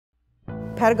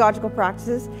pedagogical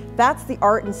practices, that's the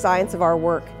art and science of our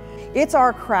work. It's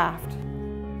our craft.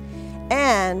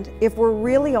 And if we're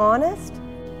really honest,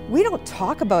 we don't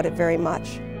talk about it very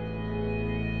much.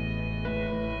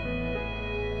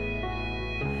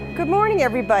 Good morning,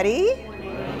 everybody.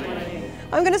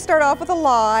 I'm going to start off with a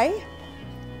lie.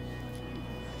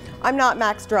 I'm not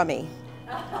Max Drummy.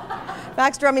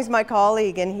 Max Drummy's my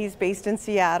colleague, and he's based in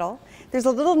Seattle. There's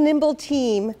a little nimble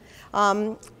team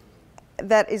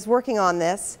that is working on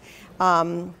this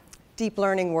deep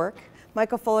learning work.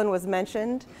 Michael Fullan was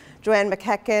mentioned, Joanne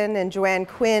McEachen and Joanne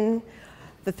Quinn.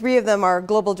 The three of them are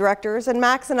global directors, and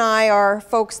Max and I are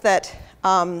folks that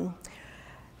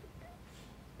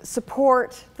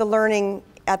support the learning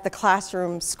at the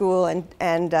classroom, school,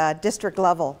 and district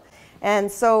level.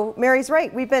 And so Mary's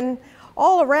right, we've been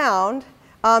all around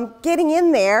getting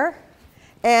in there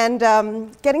and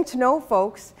getting to know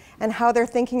folks and how they're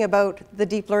thinking about the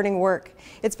deep learning work.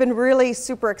 It's been really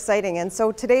super exciting, and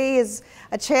so today is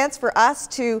a chance for us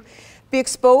to be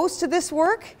exposed to this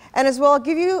work and as well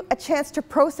give you a chance to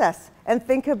process and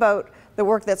think about the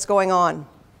work that's going on.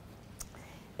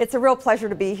 It's a real pleasure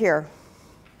to be here.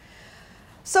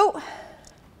 So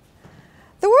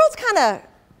the world's kind of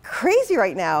crazy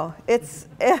right now. It's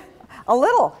a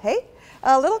little, hey?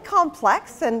 A little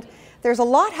complex, and there's a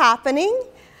lot happening.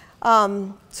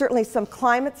 Certainly some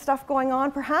climate stuff going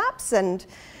on, perhaps, and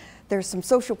there's some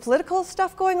social-political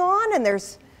stuff going on, and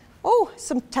there's,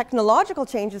 some technological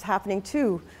changes happening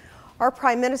too. Our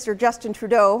Prime Minister, Justin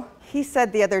Trudeau, he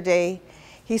said the other day,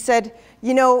 he said,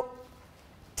 you know,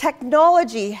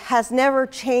 technology has never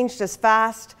changed as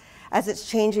fast as it's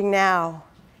changing now,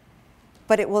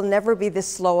 but it will never be this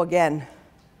slow again,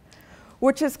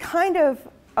 which is kind of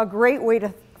a great way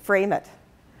to frame it.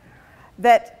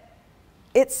 That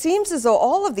it seems as though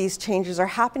all of these changes are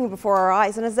happening before our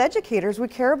eyes, and as educators, we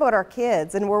care about our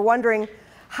kids, and we're wondering,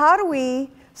 how do we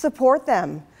support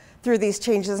them through these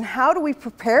changes, and how do we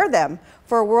prepare them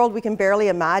for a world we can barely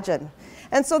imagine?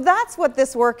 And so that's what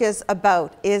this work is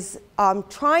about, is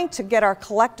trying to get our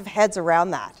collective heads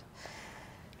around that.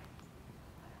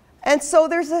 And so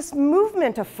there's this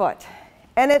movement afoot,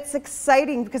 and it's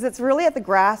exciting because it's really at the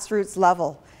grassroots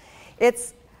level.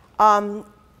 It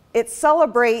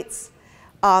celebrates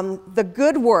the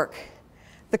good work,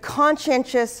 the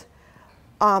conscientious,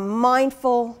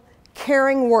 mindful,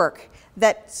 caring work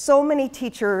that so many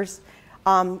teachers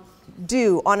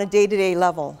do on a day-to-day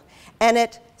level. And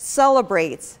it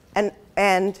celebrates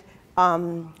and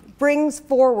brings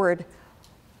forward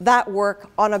that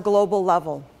work on a global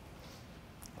level.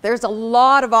 There's a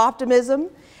lot of optimism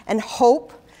and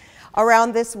hope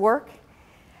around this work,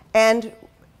 and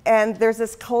there's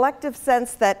this collective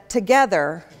sense that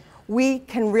together we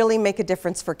can really make a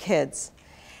difference for kids.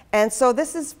 And so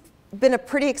this has been a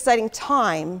pretty exciting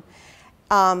time,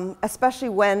 especially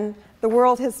when the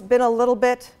world has been a little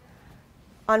bit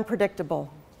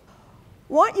unpredictable.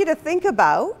 I want you to think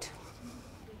about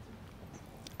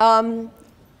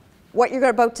what you're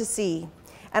about to see,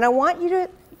 and I want you to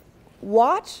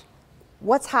watch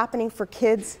what's happening for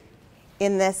kids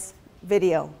in this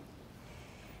video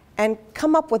and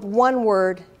come up with one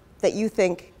word that you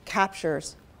think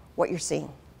captures what you're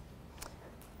seeing.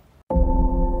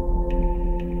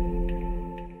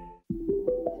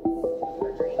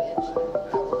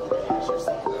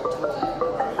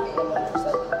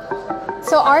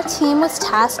 So our team was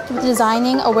tasked with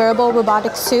designing a wearable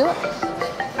robotic suit.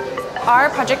 Our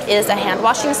project is a hand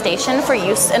washing station for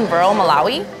use in rural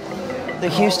Malawi. The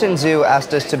Houston Zoo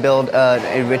asked us to build an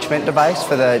enrichment device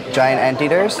for the giant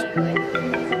anteaters.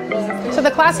 So the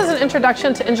class is an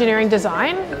introduction to engineering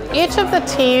design. Each of the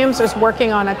teams is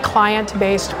working on a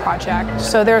client-based project.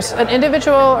 So there's an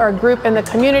individual or a group in the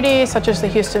community, such as the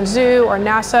Houston Zoo or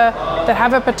NASA, that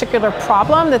have a particular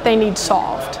problem that they need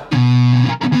solved.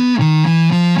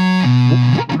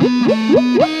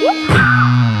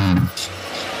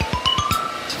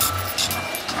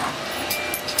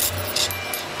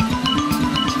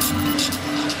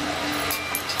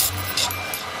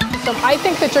 So I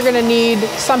think that you're going to need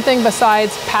something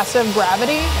besides passive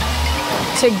gravity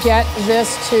to get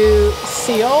this to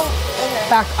seal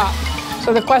back up.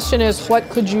 So the question is, what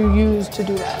could you use to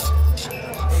do that?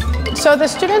 So the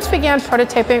students began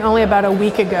prototyping only about a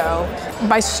week ago.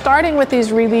 By starting with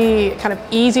these really kind of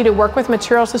easy to work with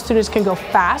materials, the students can go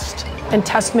fast and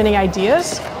test many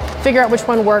ideas, figure out which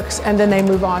one works, and then they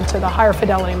move on to the higher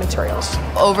fidelity materials.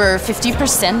 Over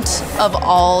 50% of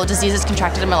all diseases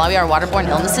contracted in Malawi are waterborne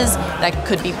illnesses that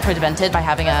could be prevented by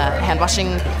having a hand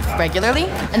washing regularly.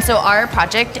 And so our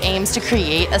project aims to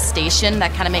create a station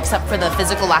that kind of makes up for the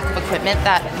physical lack of equipment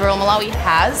that rural Malawi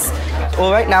has. Well,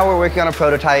 right now we're working on a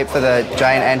prototype for the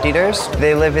giant anteaters.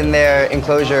 They live in their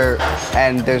enclosure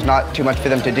and there's not too much for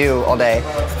them to do all day.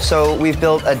 So we've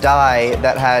built a die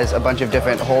that has a bunch of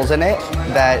different holes in it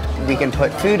that we can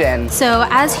put food in. So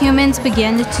as humans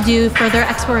begin to do further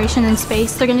exploration in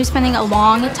space, they're going to be spending a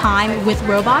long time with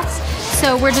robots.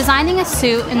 So we're designing a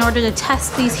suit in order to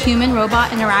test these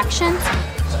human-robot interactions.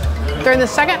 During the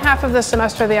second half of the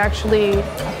semester, they actually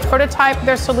prototype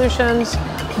their solutions,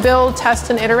 build, test,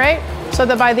 and iterate, so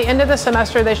that by the end of the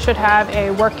semester, they should have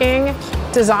a working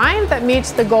design that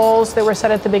meets the goals that were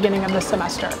set at the beginning of the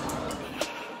semester.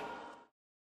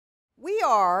 We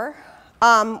are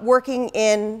working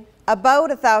in about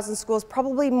 1,000 schools,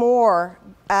 probably more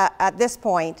at this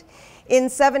point, in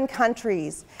 7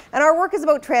 countries. And our work is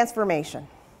about transformation.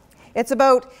 It's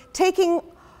about taking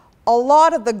a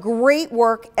lot of the great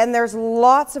work, and there's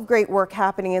lots of great work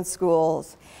happening in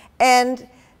schools, and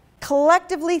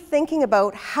collectively thinking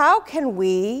about how can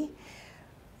we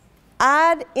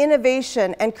add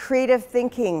innovation and creative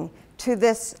thinking to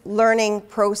this learning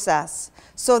process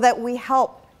so that we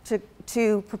help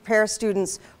to prepare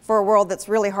students for a world that's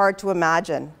really hard to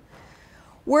imagine.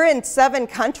 We're in 7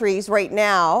 countries right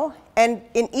now, and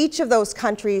in each of those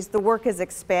countries, the work is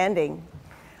expanding.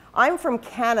 I'm from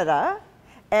Canada,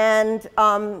 and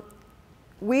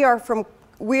we are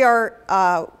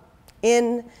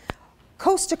in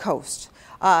coast to coast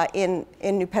in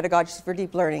new pedagogies for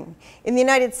deep learning. In the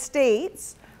United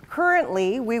States,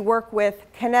 currently we work with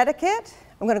Connecticut.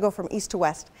 I'm going to go from east to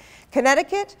west.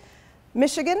 Connecticut,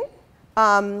 Michigan,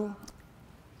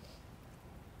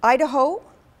 Idaho,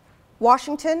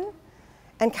 Washington,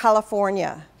 and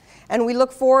California. And we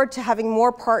look forward to having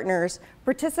more partners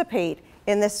participate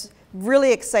in this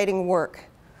really exciting work.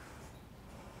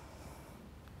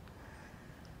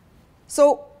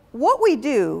 So what we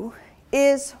do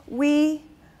is we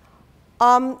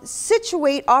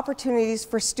situate opportunities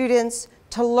for students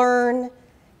to learn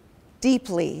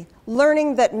deeply,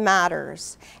 learning that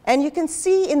matters. And you can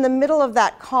see in the middle of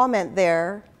that comment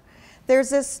there's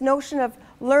this notion of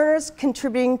learners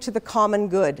contributing to the common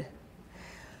good.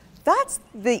 That's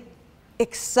the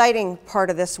exciting part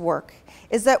of this work,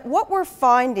 is that what we're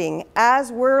finding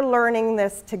as we're learning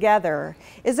this together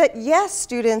is that yes,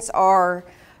 students are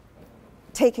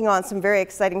taking on some very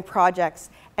exciting projects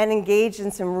and engaged in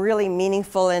some really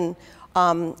meaningful and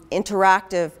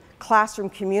interactive classroom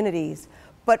communities.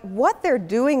 But what they're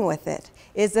doing with it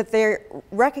is that they're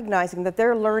recognizing that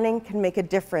their learning can make a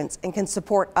difference and can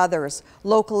support others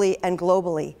locally and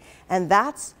globally. And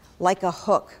that's like a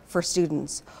hook for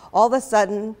students. All of a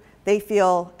sudden, they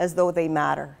feel as though they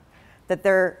matter, that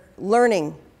their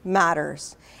learning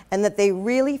matters, and that they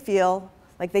really feel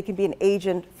like they can be an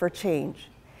agent for change.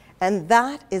 And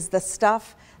that is the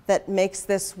stuff that makes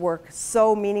this work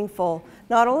so meaningful,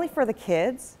 not only for the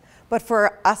kids, but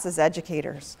for us as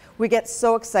educators. We get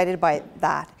so excited by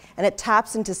that, and it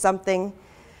taps into something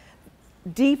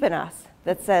deep in us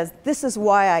that says, this is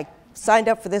why I signed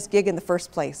up for this gig in the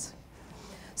first place.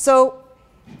 So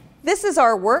this is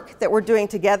our work that we're doing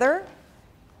together.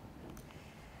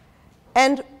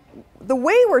 And the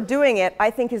way we're doing it,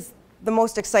 I think, is the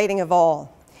most exciting of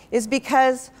all, is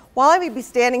because while I may be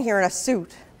standing here in a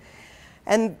suit,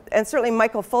 and certainly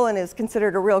Michael Fullan is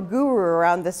considered a real guru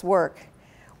around this work,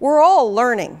 we're all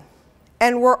learning,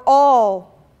 and we're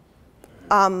all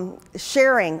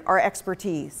sharing our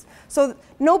expertise. So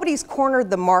nobody's cornered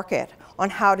the market on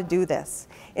how to do this.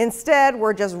 Instead,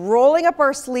 we're just rolling up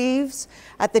our sleeves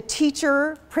at the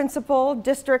teacher, principal,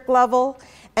 district level,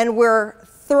 and we're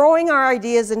throwing our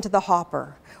ideas into the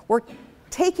hopper. We're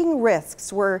taking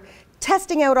risks, we're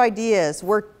testing out ideas,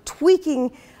 we're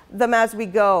tweaking them as we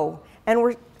go,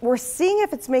 and we're seeing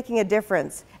if it's making a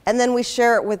difference, and then we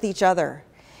share it with each other.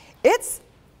 It's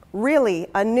really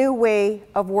a new way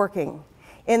of working,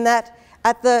 in that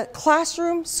at the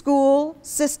classroom, school,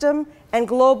 system, and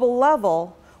global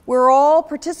level, we're all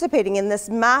participating in this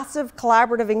massive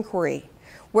collaborative inquiry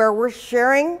where we're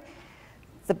sharing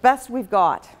the best we've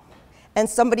got, and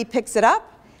somebody picks it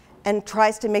up and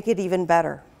tries to make it even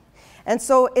better. And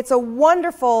so it's a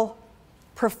wonderful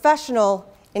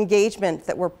professional engagement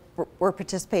that we're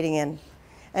participating in,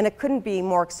 and it couldn't be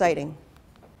more exciting.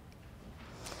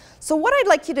 So what I'd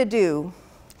like you to do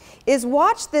is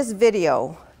watch this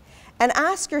video and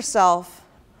ask yourself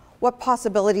what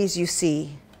possibilities you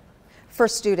see for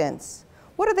students.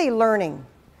 What are they learning?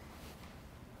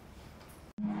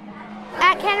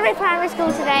 At Canterbury Primary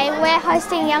School today, we're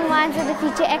hosting Young Minds of the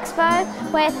Future Expo,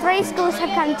 where 3 schools have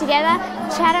come together,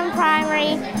 Chatham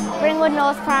Primary, Ringwood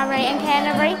North Primary and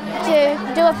Canterbury,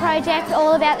 to do a project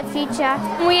all about the future.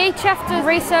 We each have to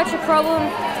research a problem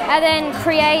and then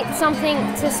create something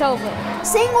to solve it.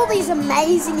 Seeing all these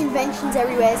amazing inventions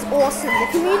everywhere is awesome. The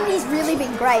community's really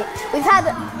been great. We've had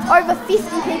over 50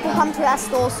 people come to our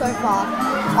store so far.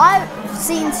 I've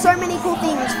seen so many cool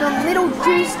things, from little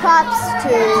juice cups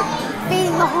to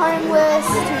feeding the homeless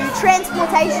to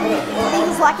transportation,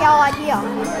 things like our idea.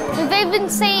 We've even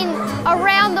seen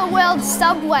around the world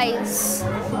subways.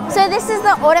 So this is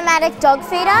the automatic dog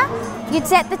feeder. You'd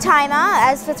set the timer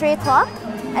as for 3 o'clock,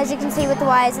 as you can see with the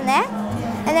wires in there.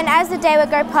 And then as the day would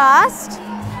go past,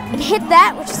 it'd hit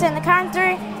that, which would send the current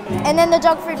through, and then the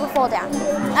dog food will fall down.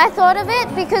 I thought of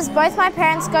it because both my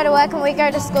parents go to work and we go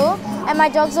to school, and my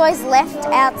dog's always left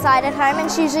outside at home and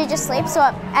she usually just sleeps, so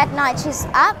at night she's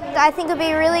up. I think it'd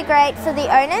be really great for the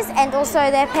owners and also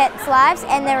their pets' lives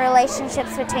and their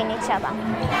relationships between each other.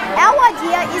 Our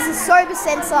idea is a sober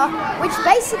sensor, which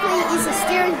basically is a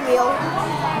steering wheel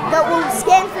that will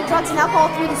scan for drugs and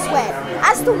alcohol through the sweat.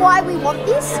 As to why we want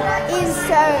this is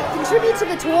to contribute to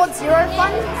the Towards Zero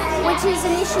Fund, which is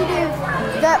an initiative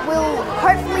that will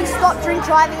hopefully stop drink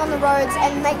driving on the roads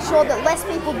and make sure that less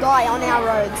people die on our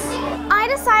roads. I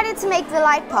decided to make the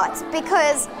light pots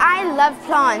because I love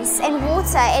plants and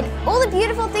water and all the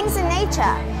beautiful things in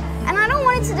nature, and I don't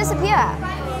want it to disappear.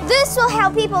 This will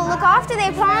help people look after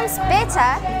their plants better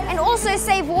and also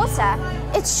save water.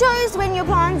 It shows when your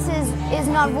plant is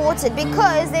not watered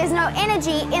because there's no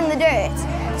energy in the dirt,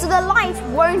 so the light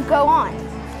won't go on.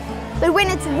 But when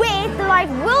it's wet, the light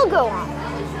will go on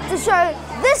to show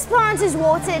this plant is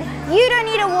watered, you don't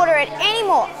need to water it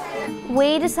anymore.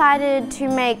 We decided to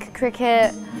make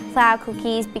cricket flour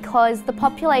cookies because the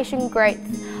population growth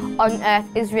on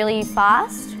Earth is really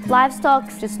fast.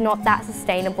 Livestock's just not that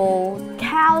sustainable.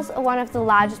 Cows are one of the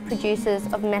largest producers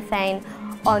of methane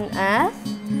on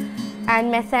Earth,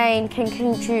 and methane can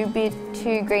contribute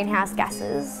to greenhouse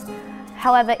gases.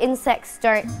 However, insects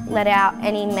don't let out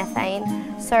any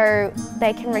methane, so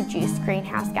they can reduce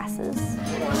greenhouse gases.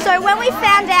 So when we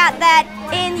found out that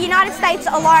in the United States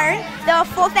alone, there were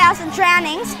 4,000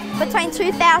 drownings between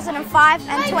 2005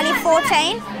 and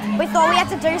 2014, we thought we had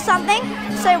to do something.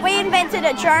 So we invented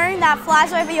a drone that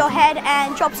flies over your head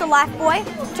and drops a life buoy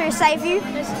to save you.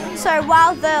 So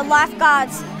while the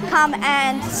lifeguards come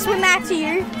and swim out to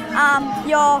you,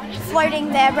 you're floating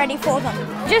there ready for them.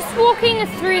 Just walking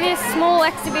through this small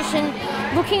exhibition,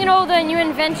 looking at all the new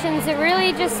inventions, it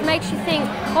really just makes you think,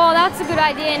 oh, that's a good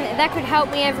idea and that could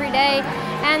help me every day.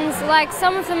 And like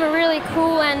some of them are really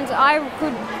cool and I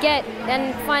could get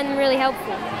and find them really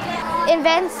helpful.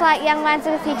 Events like Young Minds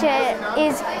of the Future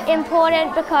is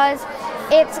important because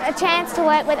it's a chance to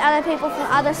work with other people from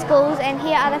other schools and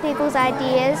hear other people's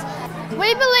ideas.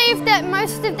 We believe that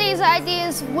most of these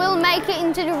ideas will make it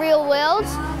into the real world.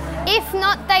 If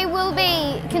not, they will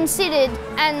be considered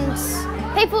and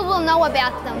people will know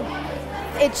about them.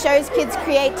 It shows kids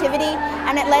creativity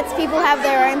and it lets people have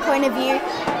their own point of view.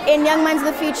 In Young Minds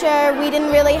of the Future, we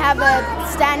didn't really have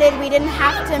a standard. We didn't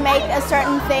have to make a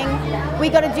certain thing. We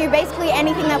got to do basically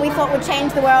anything that we thought would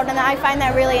change the world, and I find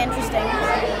that really interesting.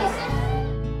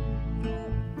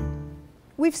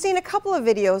 We've seen a couple of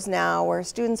videos now where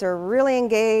students are really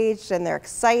engaged and they're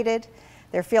excited.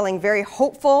 They're feeling very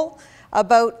hopeful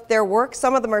about their work.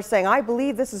 Some of them are saying, I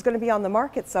believe this is going to be on the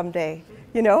market someday.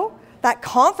 You know, that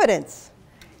confidence.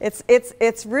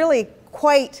 It's really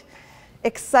quite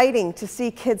exciting to see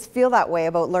kids feel that way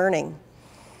about learning.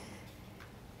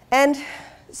 And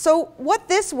so what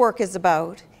this work is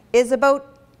about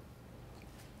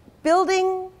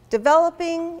building,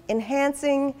 developing,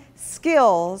 enhancing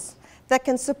skills that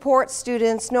can support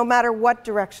students no matter what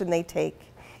direction they take.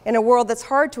 In a world that's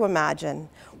hard to imagine,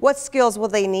 what skills will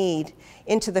they need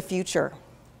into the future?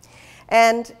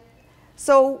 And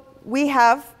so we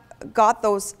have got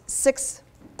those 6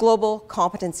 global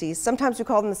competencies. Sometimes we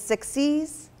call them the 6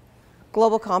 C's,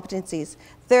 global competencies.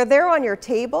 They're there on your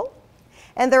table,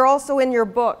 and they're also in your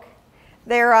book.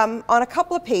 They're on a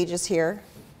couple of pages here,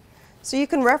 so you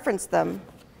can reference them.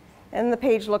 And the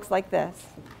page looks like this.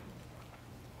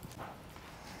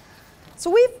 So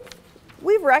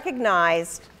we've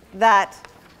recognized that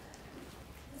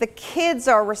the kids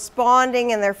are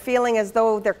responding and they're feeling as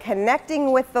though they're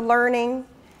connecting with the learning,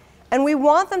 and we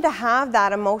want them to have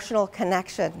that emotional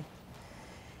connection.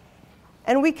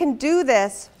 And we can do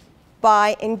this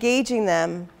by engaging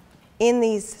them in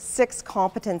these 6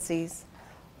 competencies.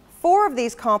 4 of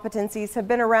these competencies have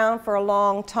been around for a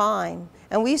long time,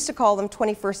 and we used to call them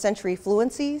 21st century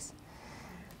fluencies: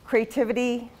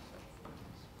 creativity,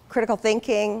 critical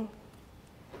thinking,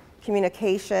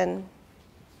 communication,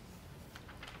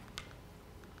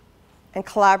 and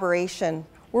collaboration.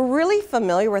 We're really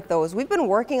familiar with those. We've been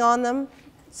working on them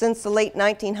since the late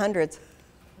 1900s.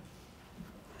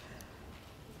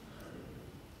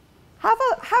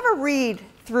 Have a read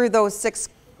through those 6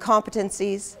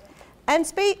 competencies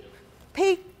and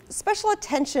pay special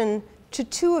attention to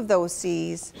 2 of those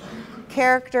C's,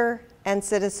 character and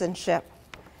citizenship.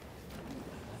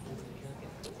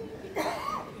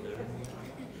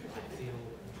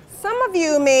 Some of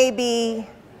you may be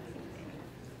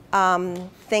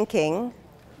thinking,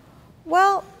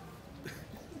 well,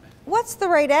 what's the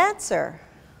right answer?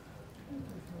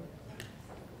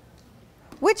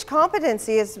 Which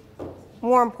competency is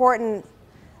more important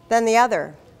than the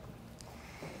other?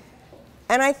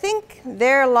 And I think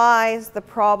there lies the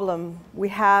problem we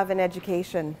have in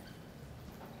education,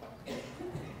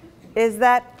 is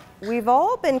that we've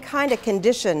all been kind of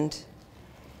conditioned,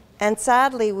 and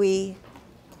sadly we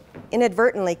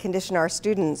inadvertently condition our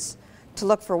students to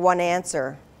look for one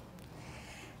answer.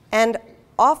 And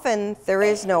often there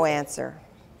is no answer,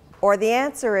 or the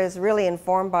answer is really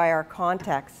informed by our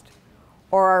context,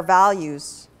 or our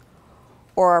values,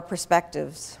 or our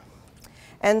perspectives.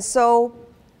 And so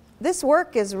this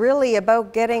work is really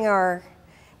about getting our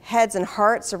heads and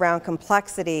hearts around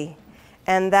complexity,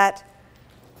 and that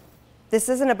this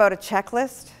isn't about a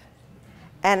checklist,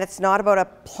 and it's not about a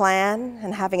plan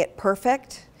and having it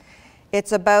perfect.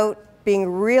 It's about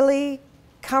being really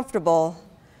comfortable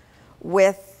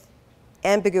with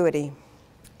ambiguity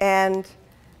and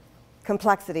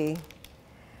complexity,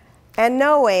 and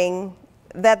knowing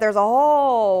that there's a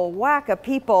whole whack of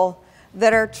people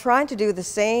that are trying to do the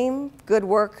same good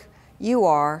work you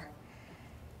are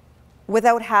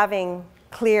without having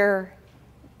clear,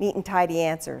 neat and tidy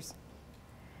answers.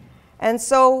 And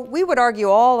so we would argue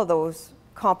all of those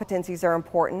competencies are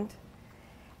important,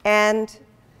 and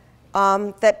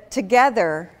that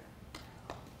together,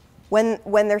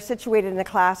 when they're situated in a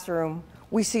classroom,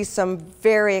 we see some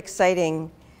very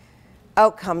exciting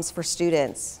outcomes for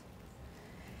students.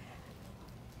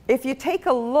 If you take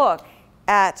a look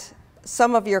at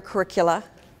some of your curricula,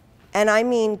 and I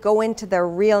mean go into the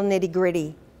real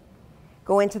nitty-gritty,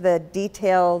 go into the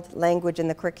detailed language in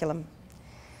the curriculum,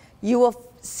 you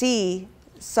will see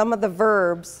some of the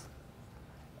verbs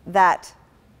that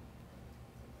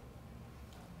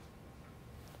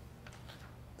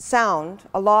sound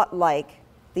a lot like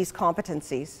these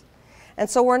competencies. And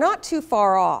so we're not too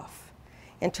far off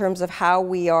in terms of how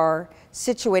we are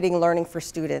situating learning for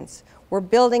students. We're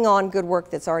building on good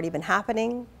work that's already been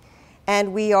happening,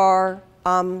 and we are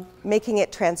making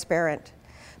it transparent.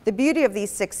 The beauty of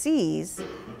these 6 C's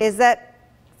is that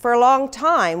for a long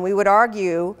time we would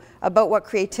argue about what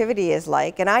creativity is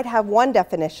like, and I'd have one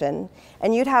definition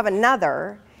and you'd have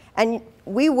another, and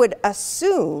we would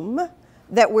assume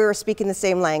that we were speaking the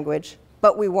same language,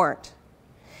 but we weren't.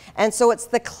 And so it's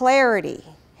the clarity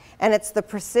and it's the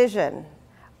precision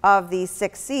of these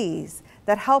 6 C's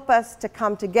that help us to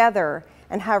come together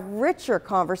and have richer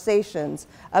conversations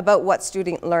about what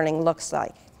student learning looks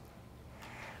like.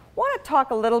 I want to talk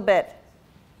a little bit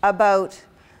about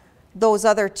those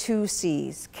other 2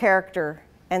 C's, character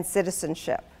and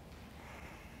citizenship.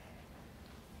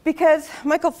 Because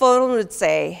Michael Fullan would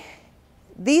say,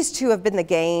 these 2 have been the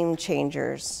game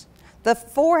changers. The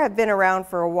 4 have been around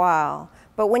for a while,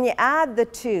 but when you add the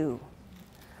 2,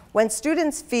 when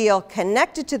students feel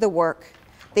connected to the work,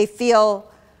 they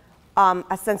feel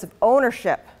a sense of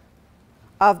ownership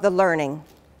of the learning.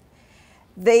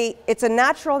 It's a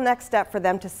natural next step for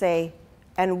them to say,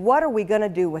 and what are we going to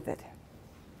do with it?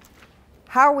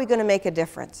 How are we going to make a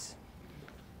difference?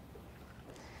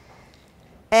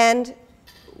 And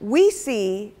we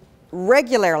see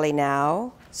regularly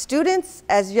now students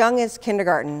as young as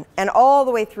kindergarten and all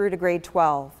the way through to grade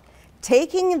 12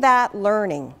 taking that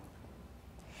learning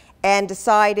and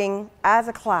deciding as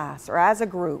a class or as a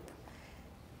group,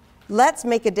 let's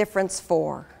make a difference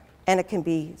for. And it can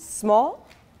be small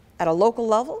at a local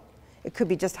level, it could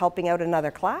be just helping out another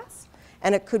class,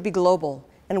 and it could be global.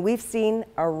 And we've seen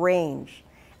a range.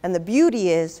 And the beauty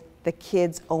is the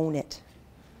kids own it.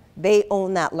 They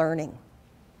own that learning.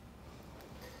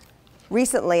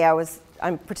 Recently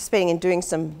I'm participating in doing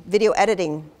some video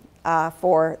editing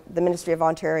for the Ministry of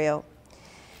Ontario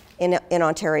in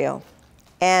Ontario.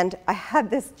 And I had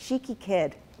this cheeky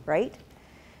kid, right,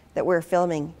 that we're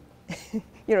filming.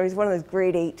 You know, he's one of those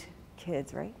grade 8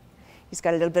 kids, right? He's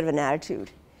got a little bit of an attitude.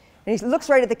 And he looks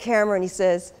right at the camera and he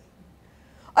says,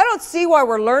 I don't see why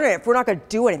we're learning it if we're not going to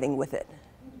do anything with it.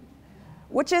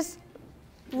 Which is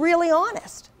really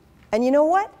honest. And you know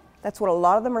what? That's what a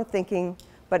lot of them are thinking,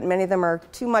 but many of them are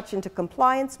too much into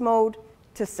compliance mode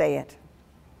to say it,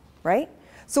 right?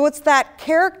 So it's that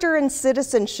character and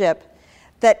citizenship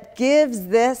that gives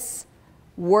this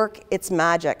work its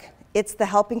magic. It's the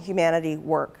helping humanity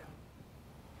work.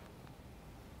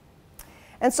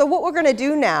 And so what we're going to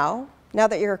do now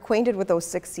that you're acquainted with those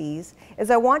 6 C's,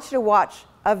 is I want you to watch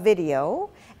a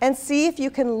video and see if you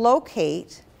can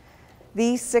locate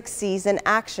these 6 C's in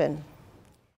action.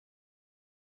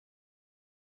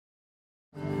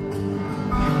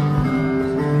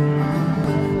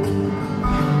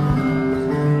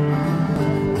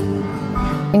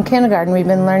 In kindergarten, we've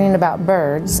been learning about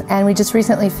birds, and we just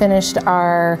recently finished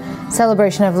our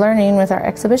celebration of learning with our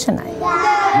exhibition night.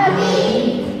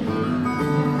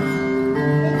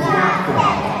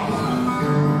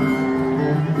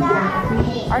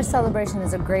 Our celebration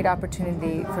is a great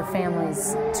opportunity for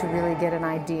families to really get an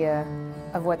idea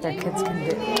of what their kids can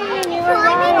do.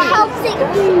 Climbing helps it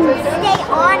stay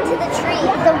onto the tree.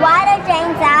 The water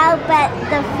drains out, but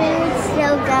the food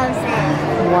still goes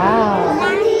in.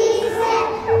 Wow.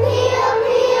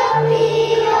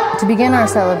 To begin our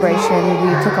celebration,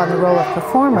 we took on the role of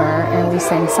performer and we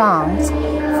sang songs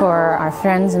for our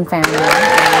friends and family. Then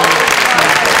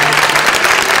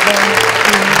we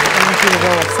moved into the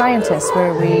role of scientists,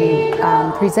 where we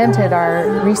presented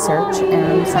our research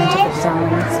and scientific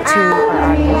drawings to our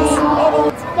audience. It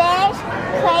eats fish,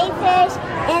 crayfish,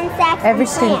 insects. Every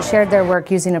student shared their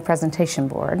work using a presentation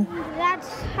board. That's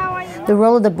how I. The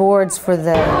role of the boards for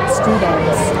the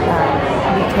students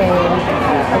became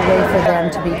a way for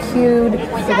them to be cued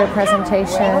for their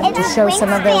presentation, to show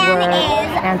some of their work,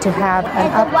 and to have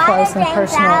an up-close and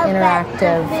personal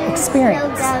interactive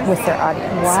experience with their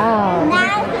audience. Wow.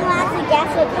 Now he wants to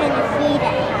guess what kind of feed it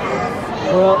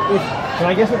has. Well, can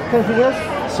I guess what kind of feed it is?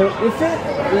 So if it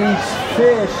eats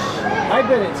fish, I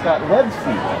bet it's got web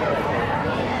feet.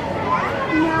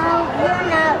 No, you're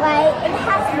not right. It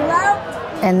has low.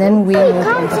 And then we moved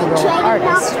into the role of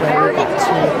artist, where we got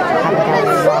to have a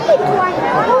gallery.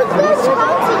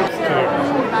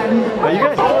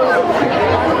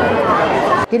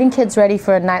 Getting kids ready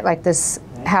for a night like this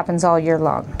happens all year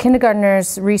long.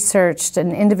 Kindergartners researched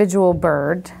an individual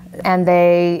bird, and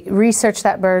they researched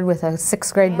that bird with a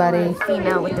 6th grade buddy.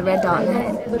 Female with the red dot in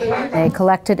it. They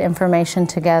collected information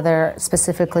together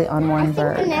specifically on one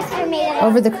bird.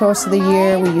 Over the course of the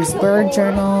year, we use bird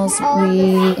journals.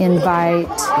 We invite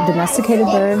domesticated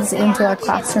birds into our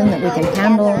classroom that we can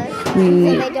handle.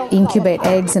 We incubate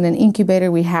eggs in an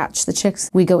incubator. We hatch the chicks.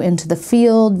 We go into the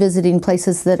field, visiting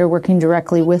places that are working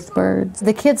directly with birds.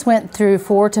 The kids went through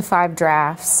 4 to 5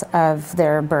 drafts of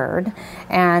their bird,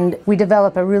 and we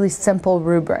develop a really simple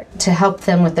rubric to help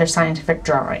them with their scientific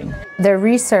drawing. Their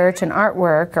research and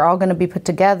artwork are all going to be put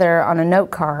together on a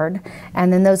note card,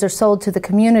 and then those are sold to the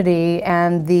community,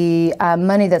 and the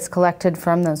money that's collected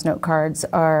from those note cards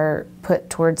are put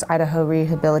towards Idaho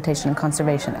rehabilitation and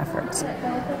conservation efforts.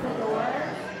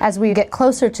 As we get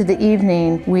closer to the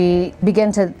evening, we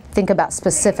begin to think about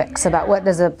specifics, about what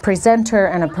does a presenter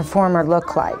and a performer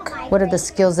look like? What are the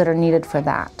skills that are needed for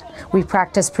that? We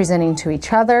practice presenting to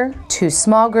each other, to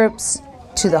small groups,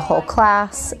 to the whole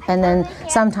class, and then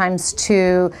sometimes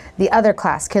to the other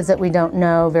class, kids that we don't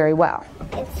know very well.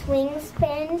 Its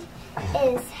wingspan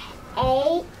is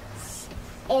 8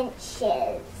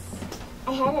 inches.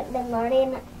 I haven't been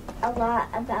learning a lot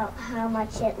about how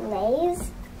much it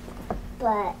weighs,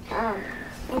 but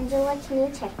Angela, can you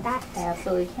check that? I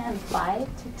absolutely can. 5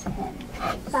 to 10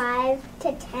 eggs. 5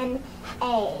 to 10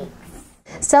 eggs.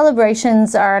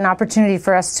 Celebrations are an opportunity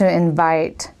for us to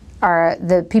invite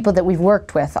the people that we've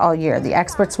worked with all year, the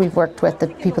experts we've worked with, the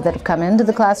people that have come into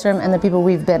the classroom, and the people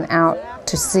we've been out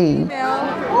to see.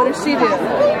 What does she do?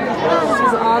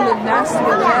 She's on the nest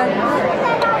with egg.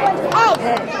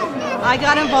 I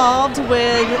got involved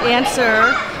with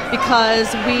Answer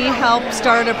because we helped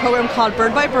start a program called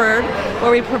Bird by Bird,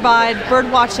 where we provide bird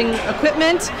watching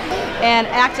equipment and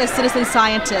act as citizen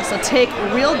scientists. So take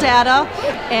real data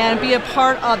and be a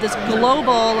part of this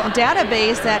global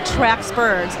database that tracks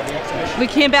birds. We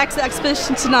came back to the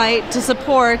exhibition tonight to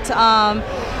support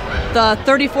the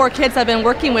 34 kids I've been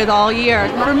working with all year.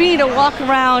 For me to walk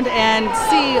around and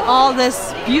see all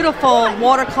this beautiful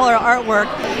watercolor artwork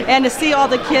and to see all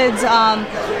the kids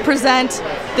present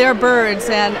their birds,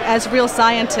 and as real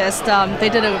scientists, they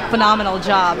did a phenomenal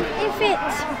job. If it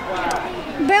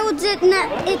builds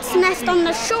its nest on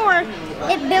the shore,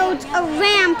 it builds a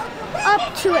ramp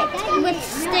up to it with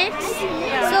sticks,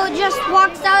 so it just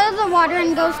walks out of the water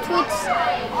and goes to its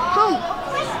home.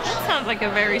 That sounds like a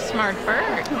very smart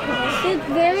bird. It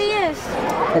very is.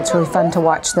 It's really fun to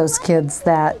watch those kids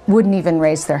that wouldn't even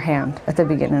raise their hand at the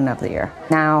beginning of the year.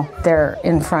 Now they're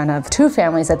in front of 2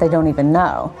 families that they don't even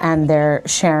know, and they're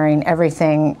sharing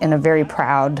everything in a very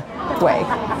proud way.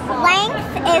 Length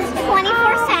is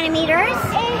 24 centimeters.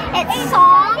 Its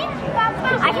song,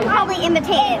 I can probably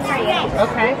imitate it for you.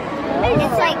 Okay.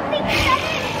 It's like...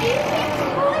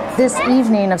 This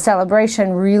evening of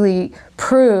celebration really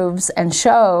proves and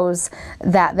shows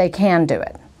that they can do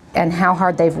it, and how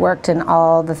hard they've worked and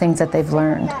all the things that they've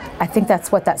learned. I think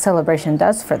that's what that celebration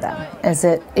does for them, is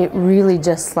it really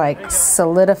just like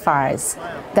solidifies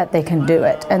that they can do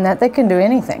it and that they can do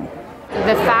anything.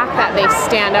 The fact that they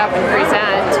stand up and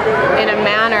present in a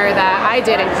manner that I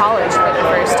did in college for the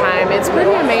first time, it's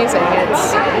pretty amazing.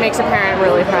 It makes a parent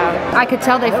really proud. I could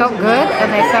tell they felt good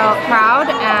and they felt proud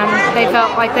and they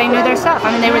felt like they knew their stuff.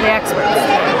 I mean, they were the experts.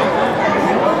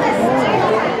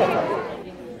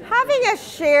 Having a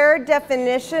shared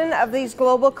definition of these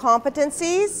global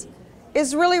competencies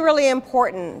is really, really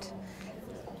important.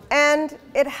 And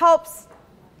it helps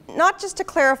not just to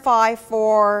clarify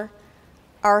for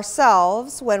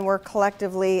ourselves when we're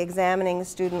collectively examining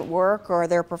student work or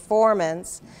their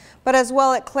performance, but as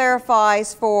well it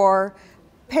clarifies for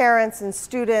parents and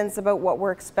students about what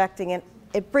we're expecting, and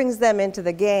it brings them into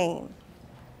the game.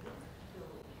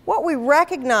 What we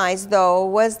recognized, though,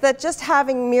 was that just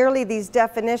having merely these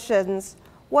definitions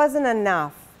wasn't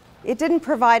enough. It didn't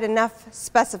provide enough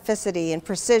specificity and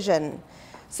precision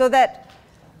so that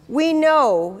we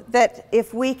know that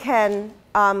if we can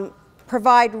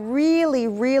provide really,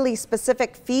 really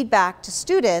specific feedback to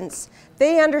students,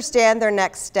 they understand their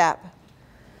next step.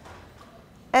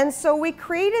 And so we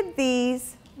created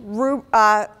these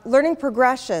learning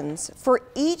progressions for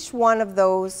each one of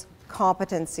those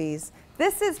competencies.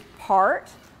 This is part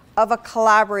of a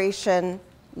collaboration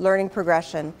learning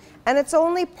progression, and it's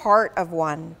only part of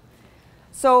one.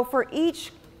 So for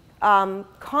each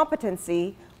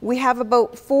competency, we have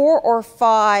about 4 or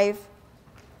 5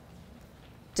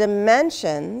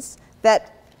 dimensions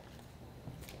that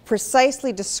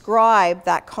precisely describe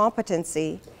that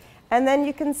competency. And then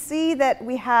you can see that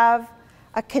we have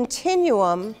a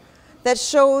continuum that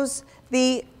shows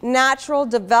the natural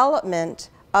development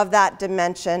of that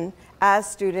dimension as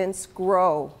students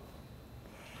grow.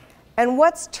 And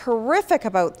what's terrific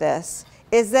about this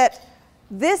is that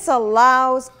this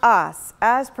allows us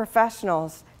as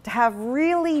professionals to have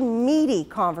really meaty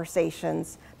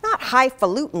conversations, not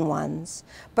highfalutin ones,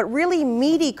 but really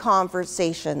meaty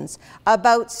conversations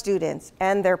about students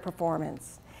and their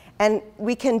performance. And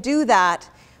we can do that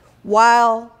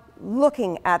while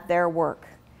looking at their work.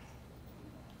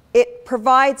 It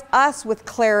provides us with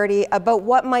clarity about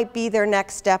what might be their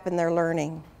next step in their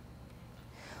learning.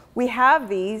 We have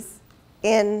these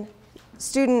in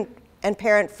student and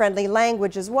parent-friendly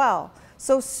language as well.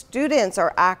 So students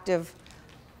are active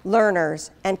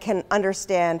learners and can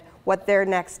understand what their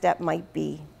next step might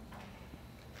be.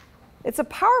 It's a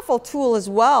powerful tool as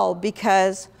well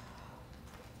because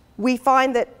we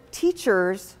find that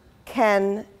teachers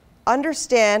can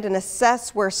understand and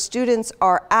assess where students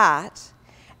are at,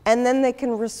 and then they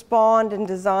can respond and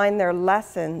design their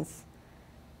lessons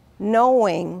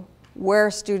knowing where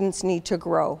students need to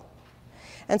grow.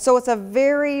 And so it's a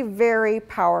very, very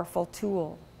powerful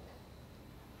tool.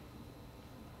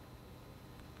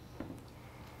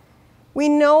 We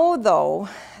know, though,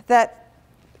 that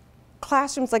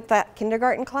classrooms like that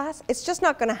kindergarten class, it's just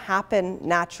not going to happen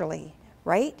naturally,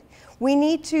 right? We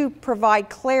need to provide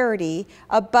clarity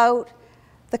about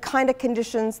the kind of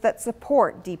conditions that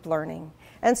support deep learning.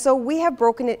 And so we have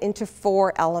broken it into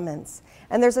 4 elements.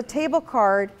 And there's a table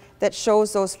card that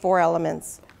shows those 4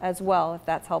 elements as well, if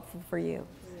that's helpful for you.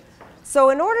 So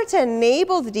in order to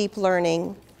enable the deep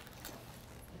learning,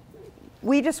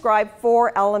 we describe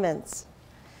 4 elements.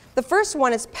 The first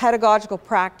one is pedagogical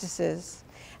practices.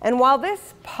 And while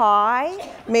this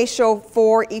pie may show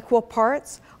 4 equal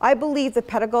parts, I believe the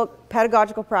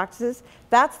pedagogical practices,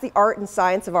 that's the art and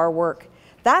science of our work.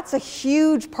 That's a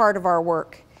huge part of our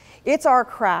work. It's our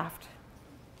craft.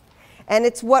 And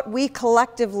it's what we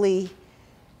collectively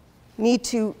need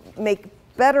to make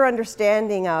better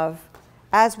understanding of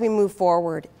as we move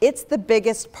forward. It's the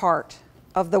biggest part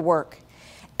of the work.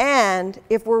 And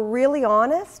if we're really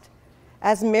honest,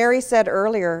 as Mary said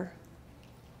earlier,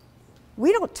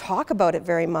 we don't talk about it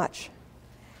very much.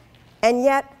 And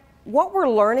yet, what we're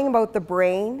learning about the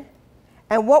brain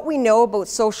and what we know about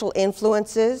social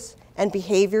influences and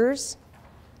behaviors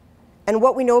and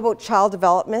what we know about child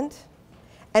development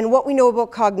and what we know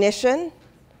about cognition,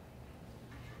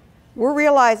 we're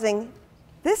realizing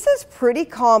this is pretty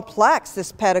complex,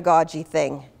 this pedagogy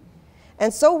thing.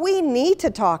 And so we need to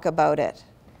talk about it.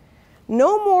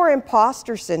 No more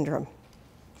imposter syndrome.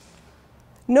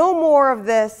 No more of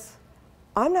this,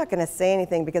 I'm not going to say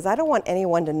anything because I don't want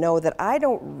anyone to know that I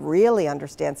don't really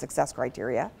understand success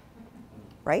criteria,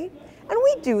 right? And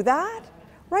we do that,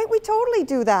 right? We totally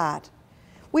do that.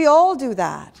 We all do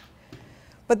that.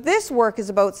 But this work is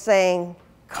about saying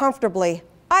comfortably,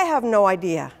 I have no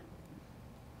idea.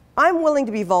 I'm willing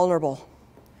to be vulnerable,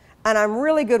 and I'm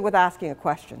really good with asking a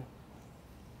question.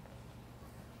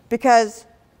 Because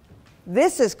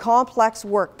this is complex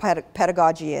work,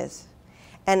 pedagogy is.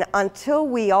 And until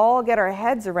we all get our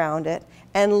heads around it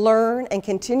and learn and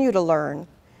continue to learn,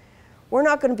 we're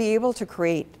not going to be able to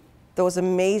create those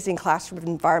amazing classroom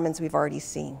environments we've already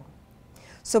seen.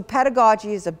 So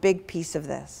pedagogy is a big piece of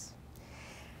this.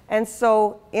 And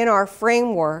so in our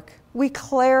framework, we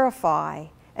clarify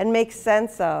and make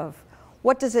sense of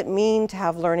what does it mean to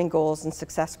have learning goals and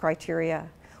success criteria?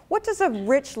 What does a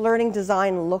rich learning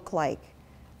design look like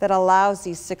that allows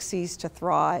these 6 C's to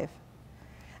thrive?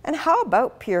 And how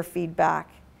about peer feedback,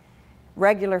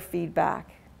 regular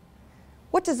feedback?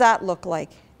 What does that look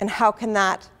like, and how can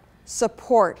that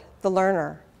support the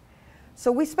learner?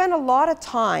 So we spend a lot of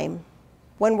time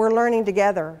when we're learning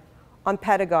together on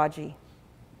pedagogy.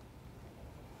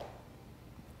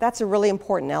 That's a really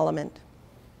important element.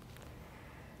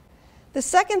 The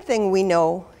second thing we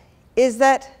know is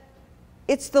that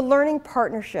it's the learning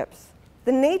partnerships,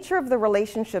 the nature of the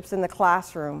relationships in the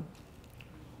classroom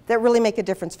that really make a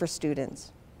difference for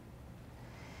students.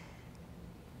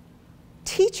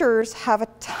 Teachers have a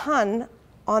ton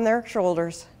on their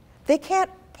shoulders. They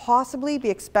can't possibly be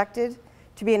expected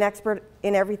to be an expert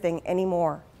in everything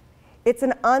anymore. It's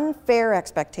an unfair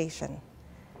expectation.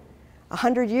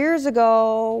 100 years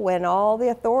ago, when all the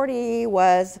authority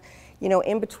was,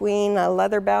 in between a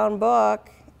leather-bound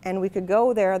book, and we could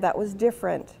go there, that was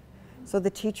different. So the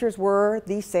teachers were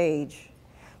the sage.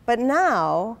 But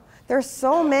now, there's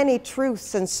so many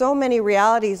truths and so many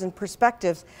realities and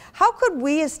perspectives. How could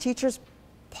we as teachers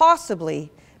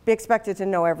possibly be expected to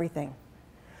know everything?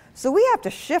 So we have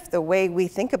to shift the way we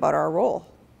think about our role.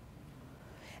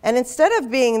 And instead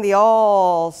of being the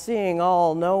all-seeing,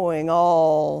 all-knowing,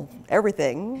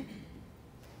 all-everything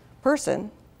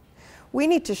person, we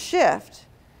need to shift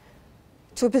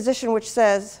to a position which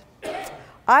says,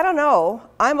 I don't know,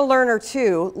 I'm a learner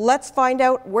too. Let's find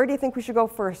out, where do you think we should go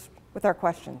first with our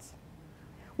questions?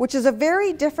 Which is a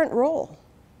very different role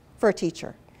for a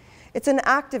teacher. It's an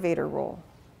activator role.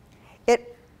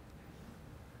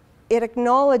 It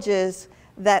acknowledges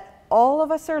that all of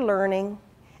us are learning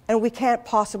and we can't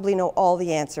possibly know all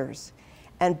the answers.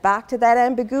 And back to that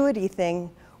ambiguity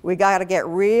thing, we got to get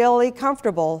really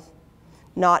comfortable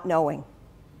not knowing.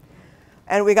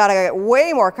 And we got to get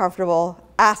way more comfortable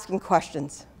asking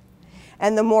questions.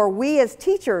 And the more we as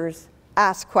teachers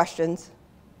ask questions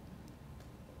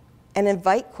and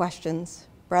invite questions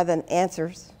rather than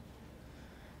answers,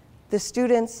 the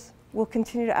students will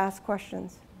continue to ask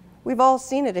questions. We've all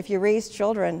seen it. If you raise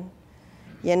children,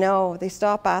 they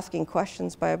stop asking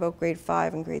questions by about grade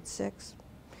 5 and grade 6.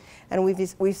 And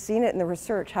we've seen it in the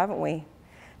research, haven't we?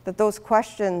 That those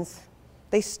questions,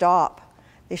 they stop,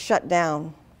 they shut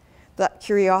down. That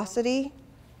curiosity,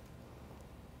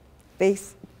 they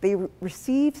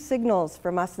receive signals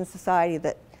from us in society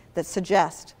that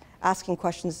suggest asking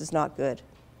questions is not good.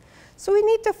 So we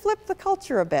need to flip the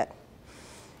culture a bit.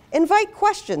 Invite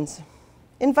questions,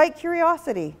 invite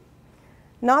curiosity,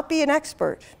 not be an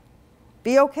expert,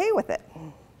 be okay with it,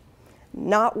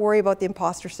 not worry about the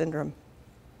imposter syndrome.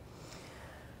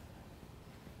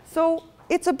 So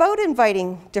it's about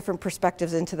inviting different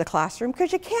perspectives into the classroom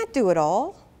because you can't do it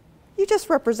all. You just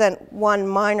represent one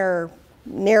minor,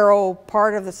 narrow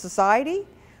part of the society.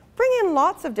 Bring in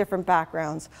lots of different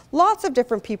backgrounds, lots of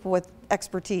different people with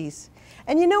expertise.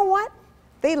 And you know what?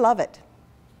 They love it.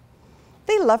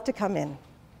 They love to come in.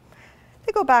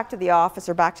 They go back to the office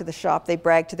or back to the shop, they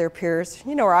brag to their peers.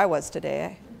 You know where I was today.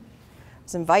 I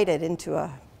was invited into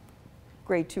a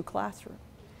grade 2 classroom.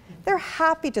 They're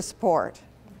happy to support.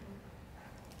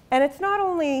 And it's not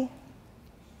only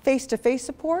face-to-face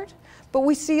support, but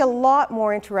we see a lot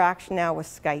more interaction now with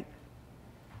Skype,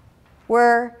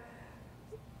 where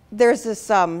there's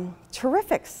this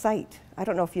terrific site. I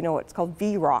don't know if you know it. It's called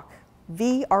VROC,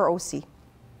 V-R-O-C.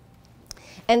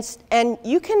 And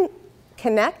you can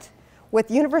connect with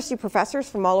university professors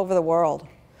from all over the world.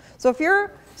 So if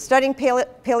you're studying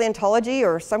paleontology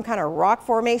or some kind of rock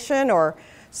formation or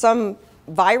some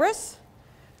virus,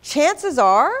 chances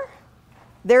are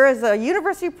there is a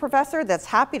university professor that's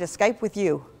happy to Skype with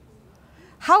you.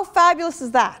 How fabulous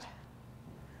is that,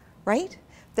 right?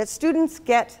 That students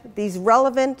get these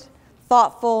relevant,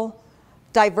 thoughtful,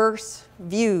 diverse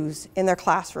views in their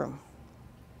classroom.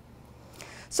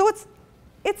 So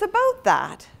it's about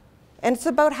that, and it's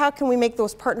about how can we make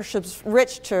those partnerships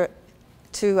rich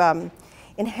to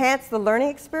enhance the learning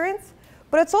experience,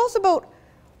 but it's also about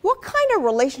what kind of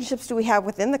relationships do we have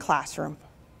within the classroom?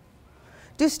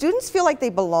 Do students feel like they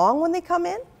belong when they come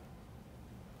in?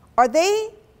 Are they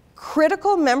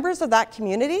critical members of that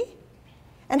community?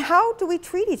 And how do we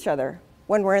treat each other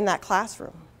when we're in that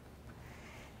classroom?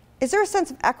 Is there a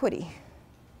sense of equity?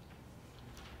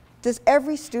 Does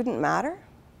every student matter?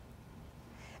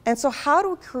 And so how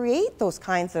do we create those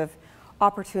kinds of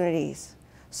opportunities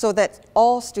so that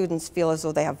all students feel as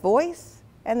though they have voice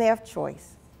and they have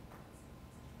choice?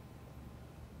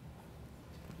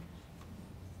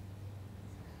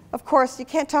 Of course, you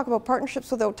can't talk about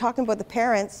partnerships without talking about the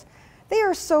parents. They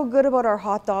are so good about our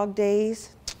hot dog days.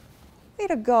 Way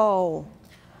to go.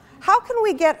 How can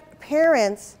we get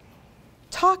parents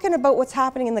talking about what's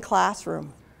happening in the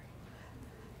classroom?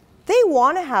 They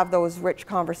want to have those rich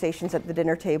conversations at the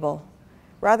dinner table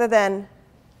rather than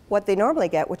what they normally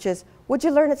get, which is, what'd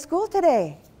you learn at school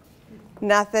today?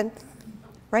 Nothing,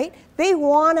 right? They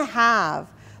want to have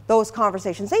those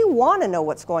conversations. They want to know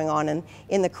what's going on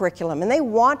in the curriculum, and they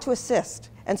want to assist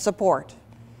and support.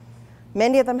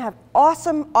 Many of them have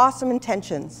awesome, awesome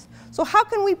intentions. So how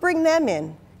can we bring them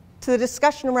in to the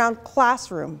discussion around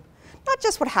classroom? Not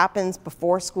just what happens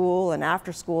before school and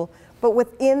after school, but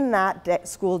within that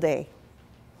school day.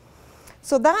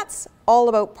 So that's all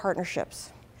about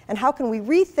partnerships. And how can we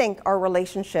rethink our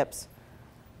relationships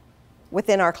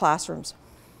within our classrooms?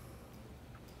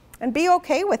 And be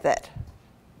okay with it.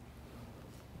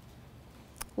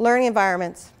 Learning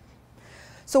environments.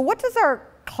 So what does our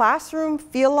classroom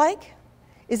feel like?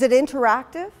 Is it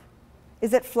interactive?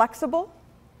 Is it flexible?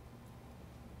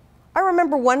 I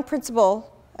remember one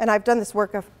principal, and I've done this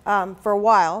work for a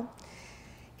while,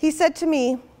 he said to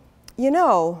me, you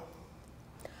know,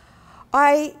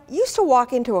 I used to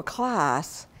walk into a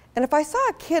class, and if I saw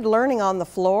a kid learning on the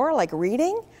floor, like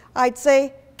reading, I'd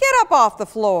say, get up off the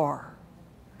floor.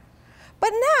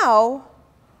 But now,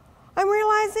 I'm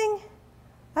realizing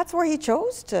that's where he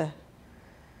chose to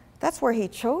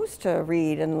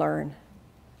read and learn.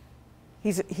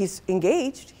 He's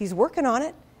engaged, he's working on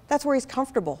it, that's where he's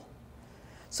comfortable.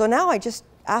 So now I just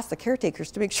ask the caretakers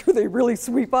to make sure they really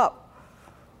sweep up.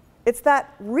 It's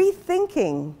that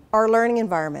rethinking our learning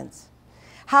environments.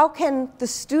 How can the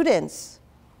students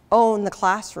own the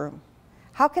classroom?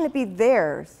 How can it be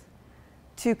theirs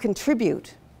to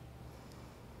contribute?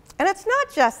 And it's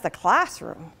not just the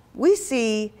classroom. We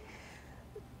see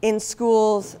in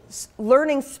schools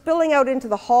learning spilling out into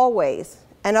the hallways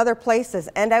and other places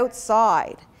and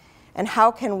outside. And how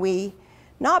can we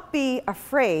not be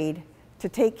afraid to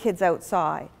take kids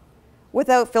outside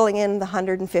without filling in the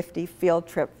 150 field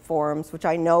trip forms, which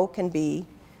I know can be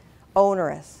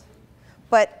onerous.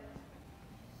 But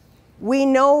we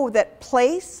know that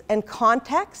place and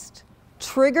context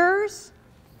triggers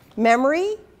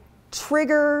memory,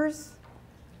 triggers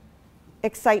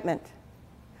excitement.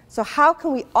 So how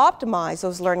can we optimize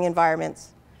those learning environments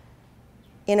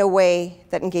in a way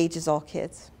that engages all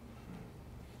kids?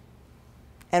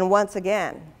 And once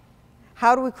again,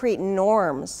 how do we create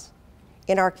norms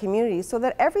in our community so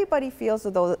that everybody feels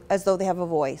as though they have a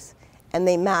voice and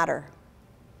they matter?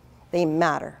 They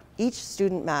matter. Each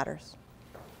student matters.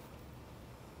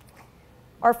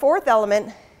 Our fourth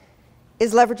element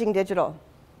is leveraging digital.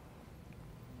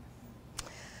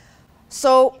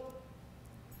 So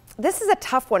this is a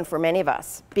tough one for many of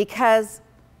us because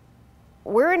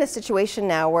we're in a situation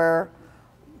now where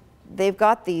they've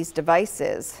got these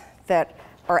devices that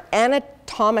are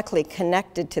anatomically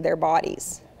connected to their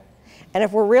bodies. And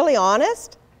if we're really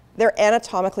honest, they're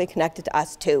anatomically connected to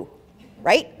us too,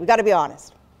 right? We've got to be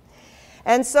honest.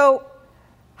 And so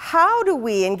how do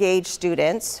we engage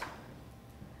students?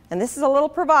 And this is a little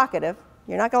provocative.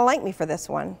 You're not going to like me for this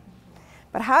one.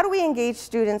 But how do we engage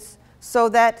students so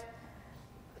that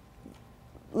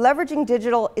leveraging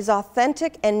digital is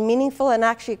authentic and meaningful and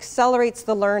actually accelerates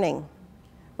the learning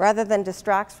rather than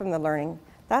distracts from the learning?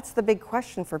 That's the big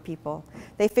question for people.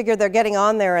 They figure they're getting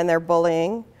on there and they're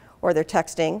bullying, or they're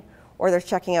texting, or they're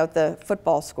checking out the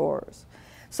football scores.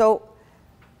 So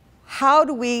how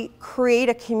do we create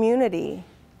a community?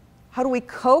 How do we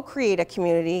co-create a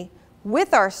community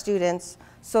with our students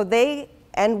so they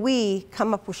and we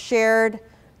come up with shared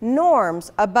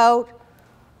norms about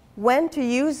when to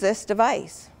use this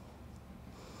device?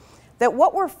 That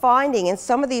what we're finding in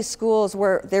some of these schools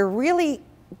where they're really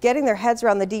getting their heads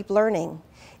around the deep learning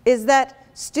is that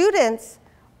students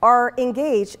are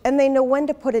engaged and they know when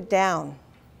to put it down.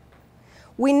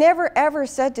 We never ever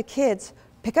said to kids,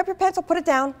 pick up your pencil, put it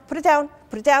down, put it down,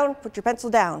 put it down, put your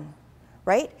pencil down,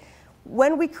 right?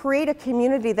 When we create a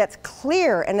community that's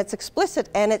clear and it's explicit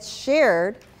and it's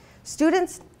shared,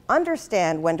 students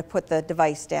understand when to put the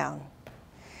device down.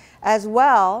 As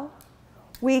well,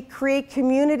 we create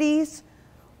communities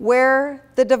where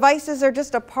the devices are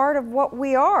just a part of what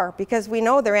we are because we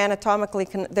know they're anatomically,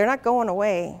 they're not going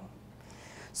away.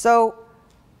 So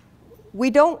we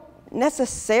don't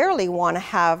necessarily want to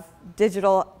have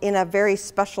digital in a very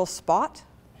special spot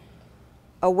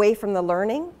away from the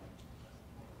learning.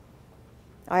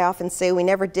 I often say we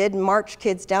never did march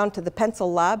kids down to the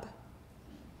pencil lab,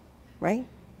 right?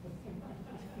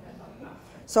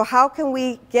 So how can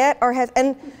we get our heads,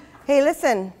 and hey,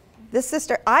 listen, this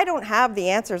sister, I don't have the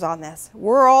answers on this.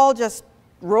 We're all just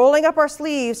rolling up our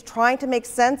sleeves trying to make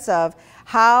sense of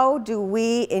how do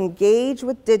we engage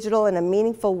with digital in a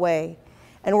meaningful way.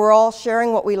 And we're all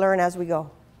sharing what we learn as we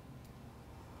go.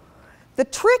 The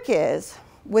trick is,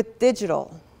 with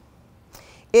digital,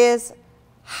 is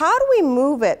how do we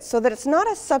move it so that it's not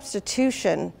a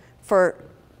substitution for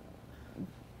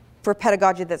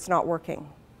pedagogy that's not working?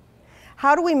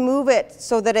 How do we move it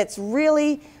so that it's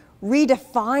really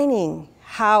redefining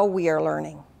how we are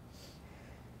learning?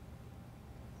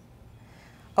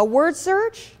 A word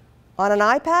search on an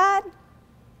iPad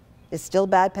is still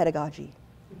bad pedagogy,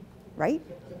 right?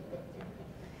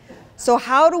 So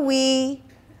how do we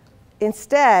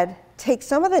instead take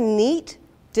some of the neat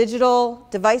digital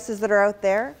devices that are out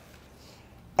there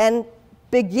and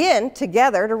begin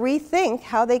together to rethink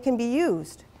how they can be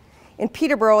used? In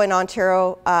Peterborough in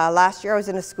Ontario last year, I was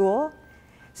in a school.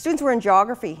 Students were in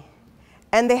geography,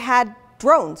 and they had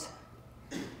drones.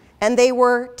 And they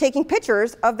were taking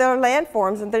pictures of their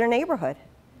landforms in their neighborhood.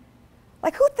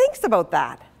 Like, who thinks about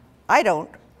that? I don't.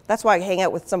 That's why I hang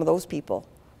out with some of those people,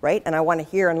 right? And I want to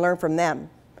hear and learn from them.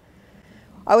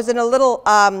 I was in a little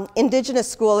Indigenous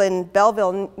school in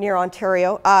Belleville near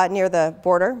Ontario, near the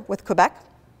border with Quebec.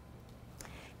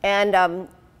 And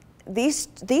these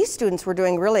students were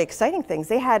doing really exciting things.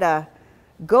 They had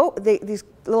these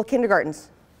little kindergartens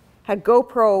had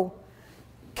GoPro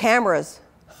cameras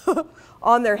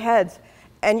on their heads.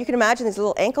 And you can imagine these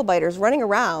little ankle biters running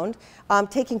around,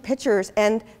 taking pictures,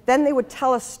 and then they would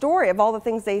tell a story of all the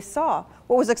things they saw.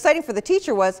 What was exciting for the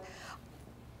teacher was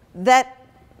that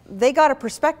they got a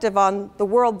perspective on the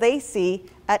world they see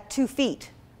at 2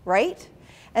 feet, right?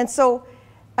 And so,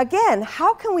 again,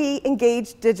 how can we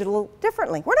engage digital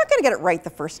differently? We're not going to get it right the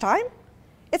first time.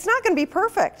 It's not going to be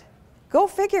perfect. Go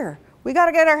figure. We got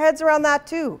to get our heads around that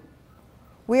too.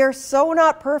 We are so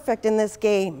not perfect in this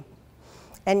game.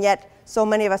 And yet, so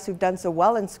many of us who've done so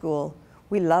well in school,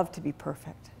 we love to be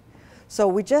perfect. So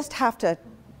we just have to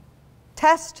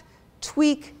test,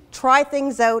 tweak, try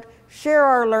things out, share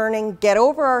our learning, get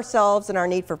over ourselves and our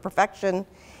need for perfection,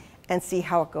 and see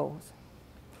how it goes.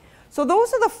 So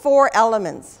those are the 4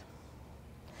 elements.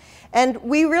 And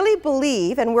we really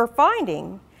believe, and we're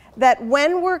finding, that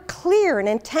when we're clear and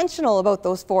intentional about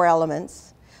those 4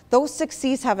 elements, those 6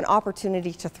 C's have an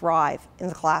opportunity to thrive in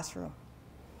the classroom.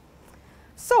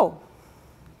 So,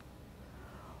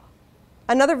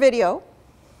 another video.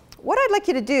 What I'd like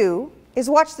you to do is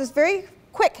watch this very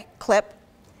quick clip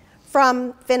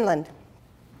from Finland.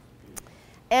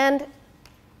 And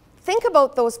think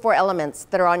about those 4 elements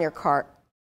that are on your card.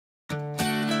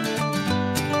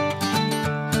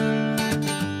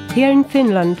 Here in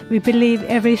Finland, we believe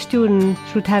every student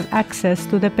should have access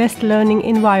to the best learning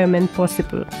environment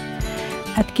possible.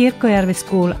 At Kirkkojärvi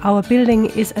School, our building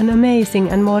is an amazing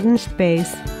and modern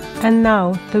space, and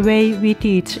now the way we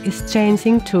teach is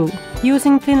changing too.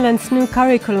 Using Finland's new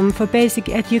curriculum for basic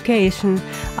education,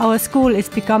 our school is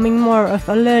becoming more of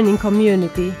a learning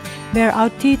community, where our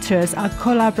teachers are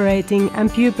collaborating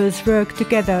and pupils work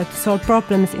together to solve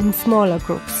problems in smaller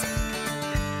groups.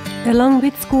 Along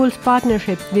with school's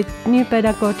partnership with new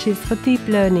pedagogies for deep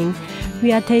learning,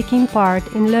 we are taking part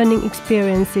in learning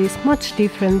experiences much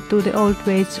different to the old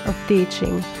ways of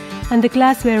teaching. And the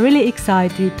class were really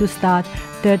excited to start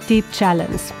the Deep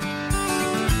Challenge.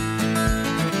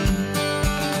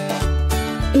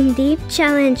 In Deep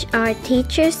Challenge, our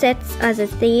teacher sets us a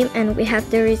theme and we have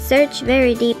to research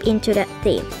very deep into that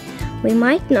theme. We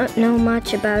might not know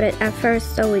much about it at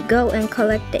first, so we go and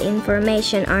collect the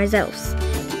information ourselves.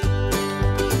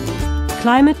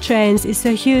 Climate change is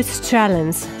a huge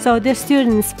challenge, so the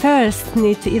students first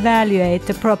need to evaluate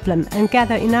the problem and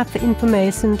gather enough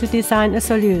information to design a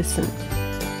solution.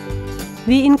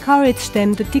 We encourage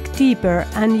them to dig deeper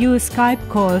and use Skype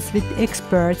calls with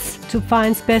experts to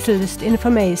find specialist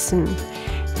information.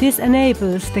 This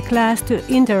enables the class to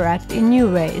interact in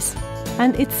new ways,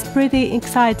 and it's pretty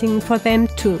exciting for them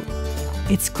too.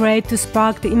 It's great to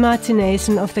spark the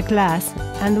imagination of the class,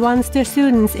 and once the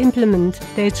students implement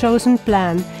their chosen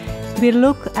plan, we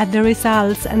look at the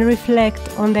results and reflect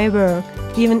on their work,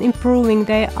 even improving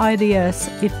their ideas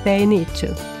if they need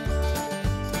to.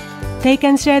 They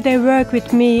can share their work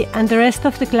with me and the rest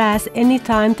of the class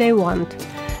anytime they want.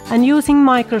 And using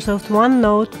Microsoft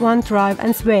OneNote, OneDrive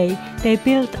and Sway, they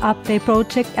build up their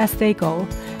project as they go.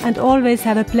 and always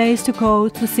have a place to go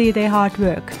to see their hard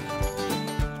work.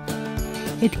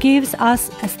 It gives us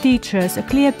as teachers a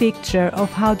clear picture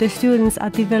of how the students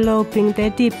are developing their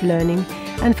deep learning,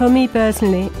 and for me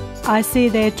personally, I see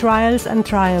their trials and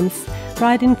triumphs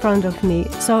right in front of me,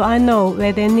 so I know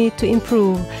where they need to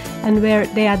improve and where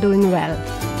they are doing well.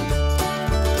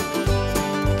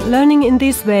 Learning in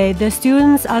this way, the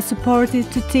students are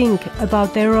supported to think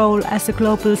about their role as a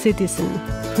global citizen,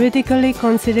 critically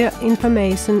consider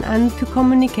information and to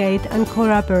communicate and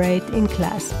collaborate in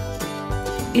class.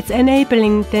 It's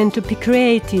enabling them to be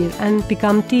creative and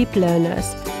become deep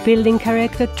learners, building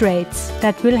character traits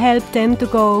that will help them to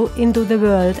go into the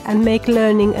world and make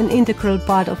learning an integral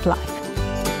part of life.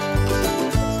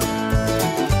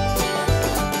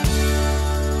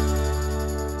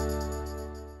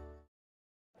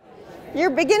 You're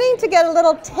beginning to get a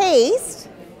little taste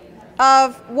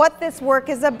of what this work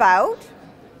is about.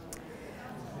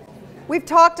 We've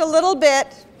talked a little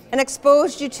bit and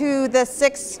exposed you to the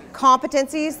 6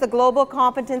 competencies, the global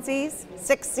competencies,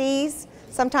 6 C's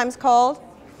sometimes called,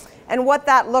 and what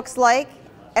that looks like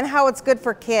and how it's good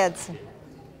for kids.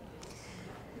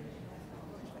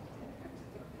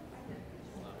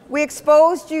 We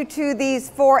exposed you to these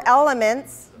 4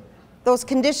 elements, those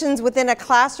conditions within a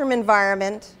classroom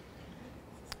environment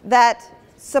that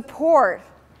support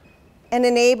and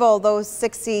enable those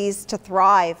 6 C's to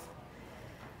thrive.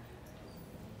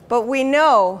 But we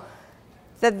know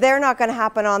that they're not going to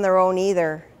happen on their own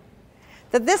either.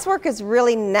 That this work is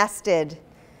really nested.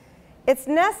 It's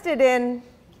nested in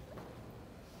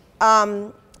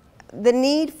the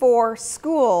need for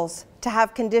schools to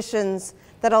have conditions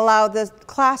that allow the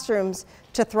classrooms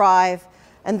to thrive,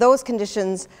 and those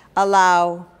conditions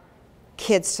allow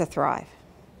kids to thrive.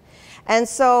 And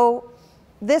so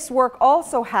this work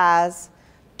also has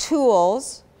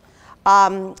tools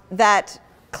that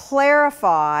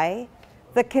clarify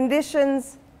the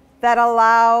conditions that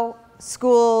allow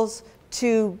schools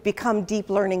to become deep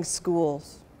learning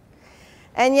schools.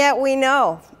 And yet we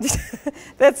know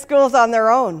that schools on their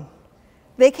own,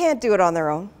 they can't do it on their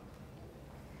own.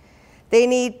 They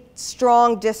need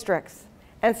strong districts.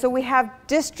 And so we have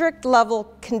district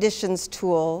level conditions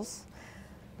tools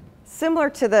similar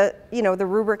to the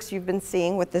rubrics you've been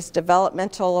seeing with this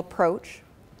developmental approach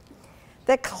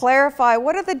that clarify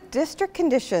what are the district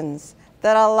conditions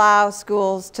that allow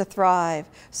schools to thrive,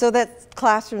 so that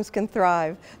classrooms can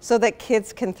thrive, so that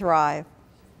kids can thrive.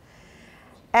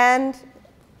 And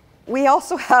we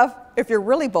also have, if you're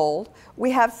really bold, we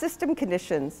have system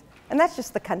conditions, and that's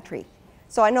just the country.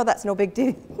 So I know that's no big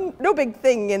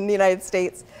thing in the United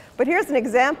States, but here's an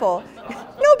example.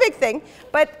 No big thing,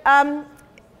 but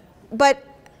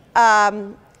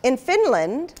in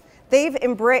Finland, they're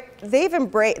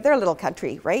a little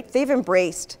country, right? They've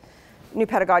embraced new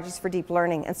pedagogies for deep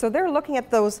learning. And so they're looking at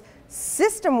those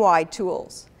system-wide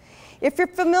tools. If you're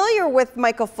familiar with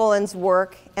Michael Fullan's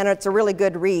work, and it's a really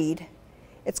good read,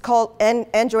 it's called,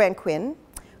 and Joanne Quinn,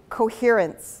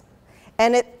 Coherence.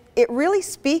 And it really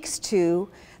speaks to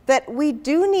that we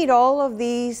do need all of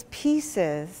these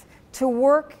pieces to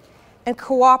work and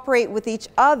cooperate with each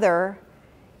other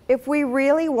if we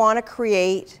really want to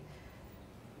create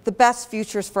the best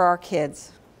futures for our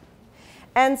kids.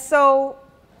 And so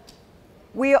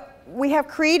we have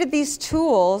created these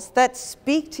tools that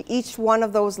speak to each one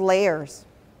of those layers.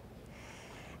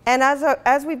 And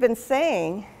as we've been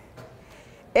saying,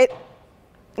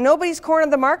 nobody's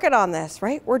cornered the market on this,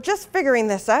 right? We're just figuring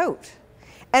this out.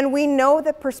 And we know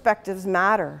that perspectives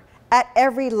matter at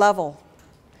every level.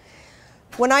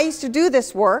 When I used to do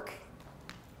this work,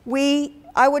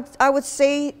 I would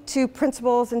say to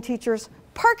principals and teachers,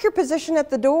 park your position at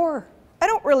the door. I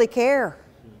don't really care,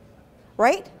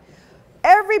 right?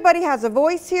 Everybody has a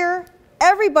voice here.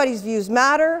 Everybody's views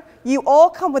matter. You all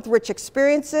come with rich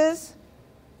experiences.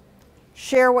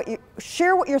 Share what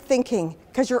you're thinking,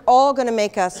 because you're all going to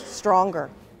make us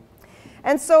stronger.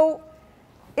 And so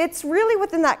it's really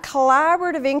within that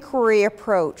collaborative inquiry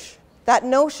approach, that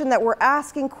notion that we're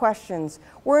asking questions,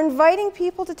 we're inviting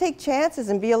people to take chances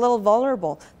and be a little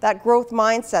vulnerable, that growth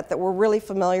mindset that we're really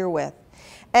familiar with.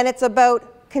 And it's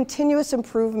about continuous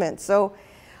improvement. So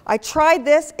I tried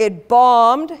this, it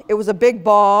bombed, it was a big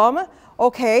bomb.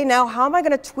 Okay, now how am I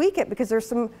going to tweak it? Because there's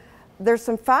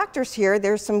some factors here,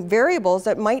 there's some variables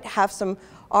that might have some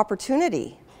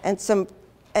opportunity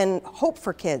and hope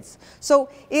for kids. So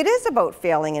it is about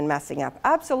failing and messing up,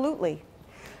 absolutely.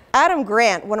 Adam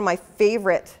Grant, one of my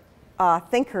favorite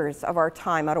thinkers of our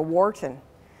time out of Wharton,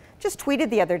 just tweeted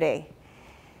the other day.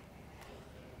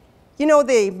 You know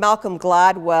the Malcolm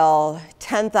Gladwell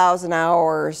 10,000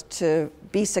 hours to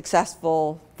be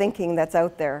successful thinking that's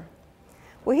out there?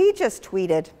 Well, he just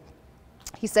tweeted,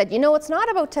 he said, you know, it's not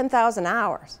about 10,000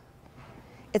 hours.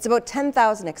 It's about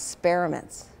 10,000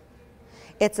 experiments.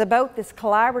 It's about this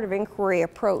collaborative inquiry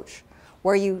approach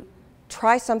where you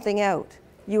try something out,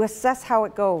 you assess how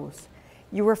it goes,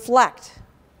 you reflect,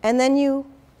 and then you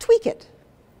tweak it.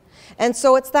 And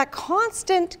so it's that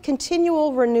constant,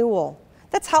 continual renewal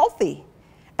that's healthy.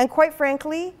 And quite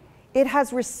frankly, it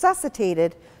has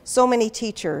resuscitated so many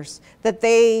teachers that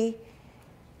they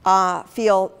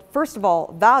feel, first of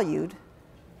all, valued,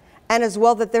 and as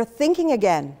well that they're thinking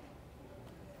again.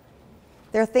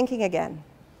 They're thinking again.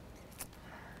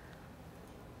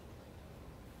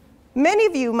 Many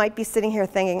of you might be sitting here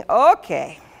thinking,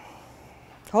 okay,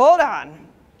 hold on,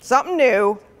 something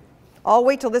new. I'll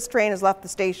wait till this train has left the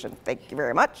station. Thank you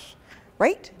very much,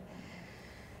 right?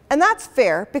 And that's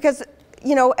fair because,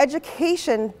 you know,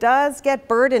 education does get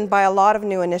burdened by a lot of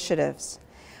new initiatives.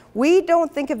 We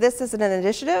don't think of this as an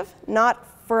initiative, not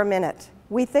for a minute.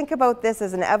 We think about this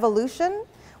as an evolution.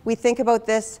 We think about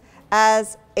this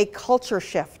as a culture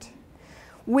shift.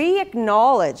 We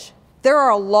acknowledge there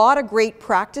are a lot of great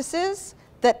practices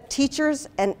that teachers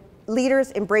and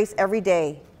leaders embrace every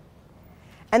day,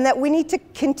 and that we need to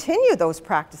continue those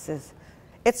practices.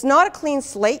 It's not a clean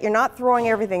slate. You're not throwing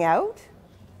everything out.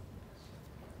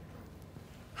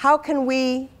 How can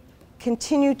we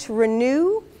continue to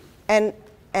renew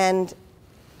and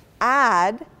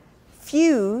add,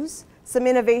 fuse some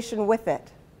innovation with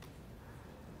it?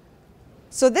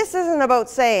 So this isn't about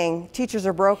saying teachers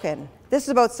are broken. This is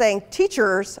about saying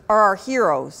teachers are our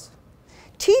heroes.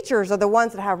 Teachers are the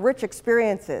ones that have rich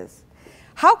experiences.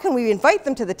 How can we invite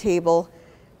them to the table,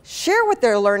 share what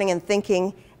they're learning and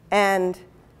thinking, and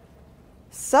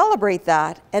celebrate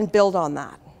that and build on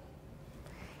that?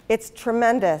 It's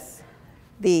tremendous,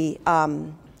 the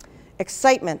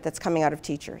excitement that's coming out of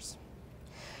teachers.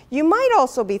 You might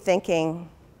also be thinking,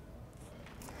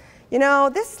 you know,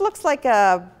 this looks like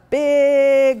a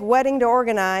big wedding to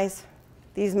organize.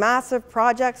 These massive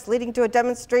projects leading to a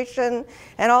demonstration,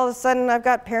 and all of a sudden I've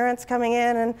got parents coming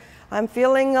in and I'm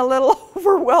feeling a little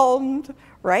overwhelmed,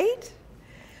 right?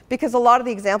 Because a lot of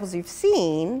the examples you've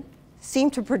seen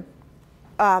seem to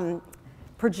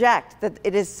project that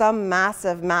it is some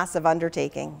massive, massive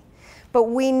undertaking. But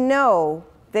we know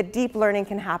that deep learning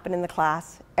can happen in the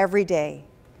class every day.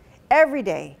 Every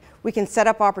day, we can set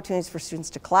up opportunities for students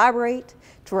to collaborate,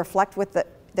 to reflect with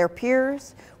their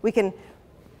peers. We can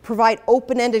provide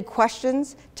open-ended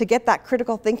questions to get that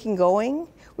critical thinking going.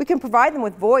 We can provide them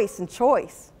with voice and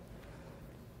choice.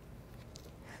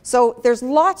 So there's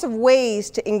lots of ways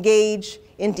to engage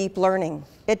in deep learning.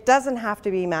 It doesn't have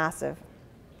to be massive.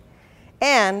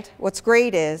 And what's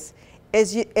great is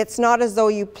it's not as though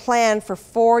you plan for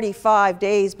 45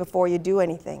 days before you do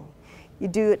anything. You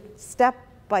do it step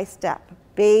by step,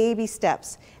 baby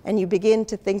steps, and you begin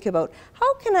to think about,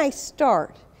 how can I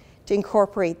start to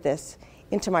incorporate this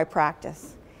into my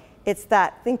practice? It's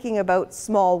that thinking about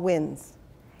small wins,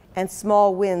 and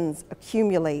small wins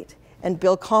accumulate and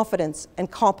build confidence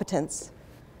and competence,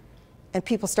 and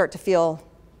people start to feel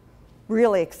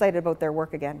really excited about their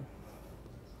work again.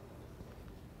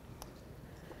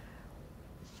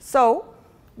 So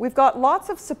we've got lots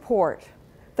of support.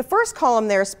 The first column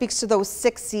there speaks to those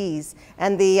 6 C's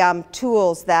and the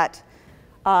tools that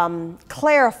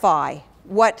clarify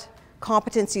what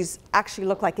competencies actually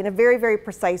look like in a very, very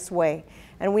precise way.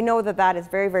 And we know that that is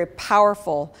very, very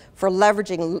powerful for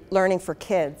leveraging learning for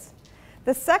kids.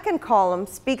 The second column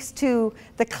speaks to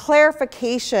the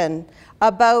clarification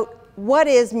about what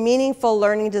is meaningful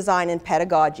learning design and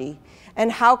pedagogy,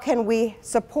 and how can we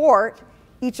support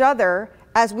each other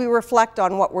as we reflect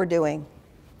on what we're doing.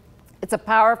 It's a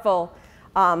powerful,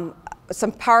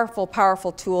 some powerful,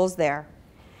 powerful tools there.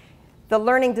 The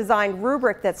learning design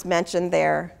rubric that's mentioned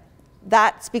there,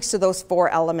 that speaks to those 4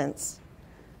 elements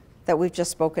that we've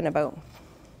just spoken about.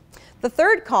 The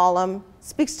third column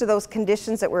speaks to those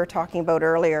conditions that we were talking about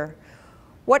earlier.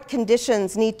 What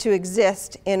conditions need to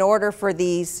exist in order for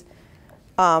these,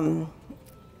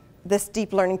 this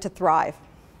deep learning to thrive?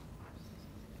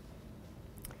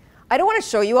 I don't want to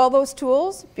show you all those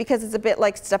tools because it's a bit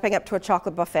like stepping up to a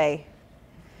chocolate buffet.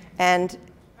 And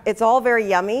it's all very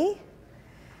yummy,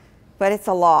 but it's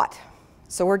a lot.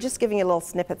 So we're just giving you little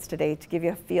snippets today to give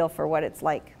you a feel for what it's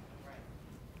like.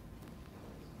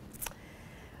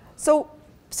 So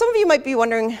some of you might be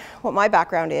wondering what my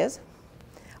background is.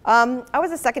 I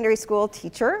was a secondary school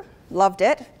teacher, loved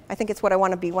it. I think it's what I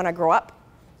want to be when I grow up.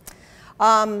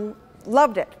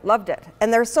 Loved it, loved it.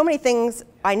 And there are so many things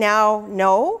I now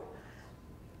know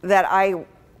that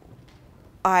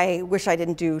I wish I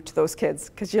didn't do to those kids,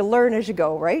 because you learn as you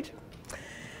go, right?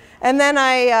 And then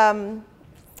I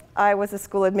I was a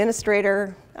school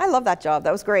administrator. I love that job.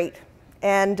 That was great.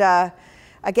 And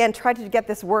again, tried to get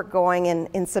this work going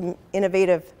in some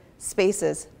innovative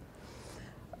spaces,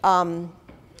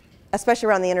 especially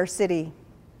around the inner city,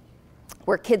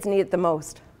 where kids need it the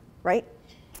most, right?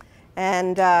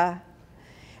 And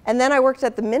then I worked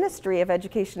at the Ministry of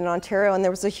Education in Ontario, and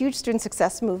there was a huge student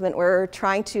success movement where we were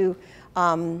trying to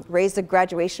raise the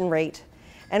graduation rate.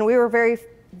 And we were very,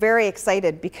 very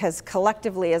excited because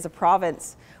collectively as a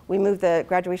province, we moved the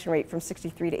graduation rate from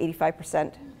 63 to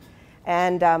 85%.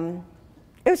 And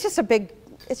it was just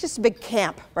it's just a big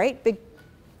camp, right? Big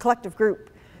collective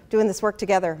group doing this work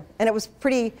together. And it was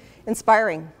pretty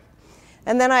inspiring.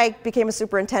 And then I became a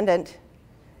superintendent,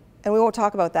 and we won't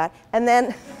talk about that. And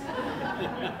then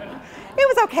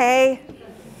it was okay.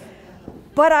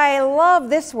 But I loved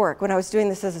this work when I was doing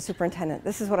this as a superintendent.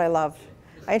 This is what I loved.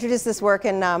 I introduced this work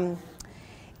in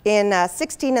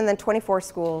 16 and then 24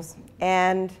 schools.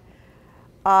 And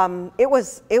it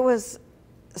was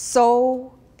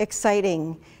so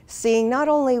exciting seeing not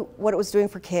only what it was doing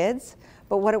for kids,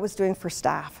 but what it was doing for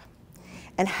staff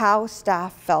and how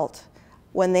staff felt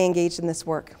when they engaged in this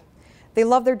work. They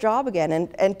loved their job again,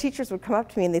 and teachers would come up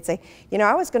to me and they'd say, you know,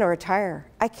 I was going to retire.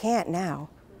 I can't now.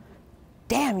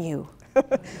 Damn you.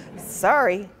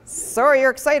 Sorry you're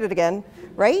excited again,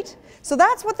 right? So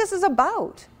that's what this is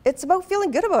about. It's about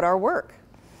feeling good about our work.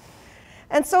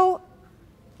 And so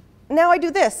now I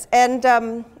do this, and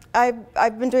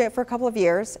I've been doing it for a couple of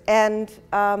years, and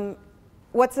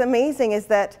what's amazing is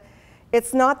that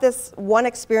it's not this one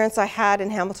experience I had in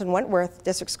Hamilton Wentworth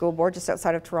District School Board just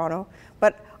outside of Toronto,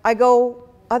 but I go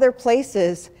other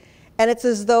places and it's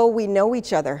as though we know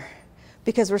each other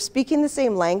because we're speaking the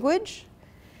same language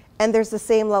and there's the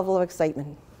same level of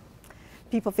excitement.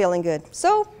 People feeling good.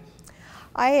 So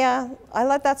I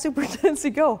let that superintendency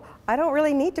go. I don't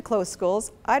really need to close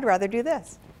schools. I'd rather do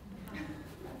this.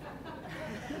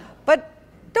 But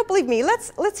don't believe me,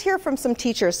 let's hear from some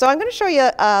teachers. So I'm going to show you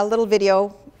a little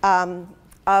video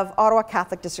of Ottawa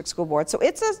Catholic District School Board. So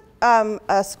it's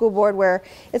a school board where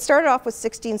it started off with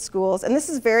 16 schools, and this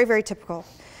is very, very typical.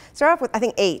 It started off with, I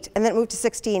think, 8, and then it moved to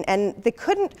 16, and they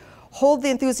couldn't hold the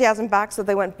enthusiasm back, so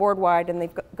they went board-wide, and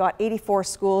they've got 84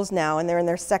 schools now, and they're in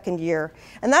their second year.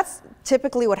 And that's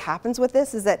typically what happens with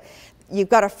this, is that you've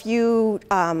got a few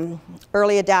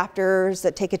early adapters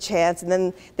that take a chance, and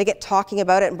then they get talking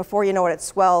about it, and before you know it, it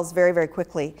swells very, very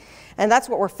quickly. And that's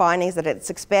what we're finding, is that it's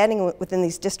expanding within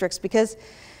these districts because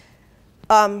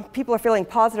people are feeling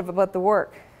positive about the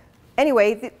work.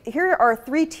 Anyway, here are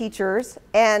 3 teachers,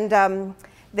 and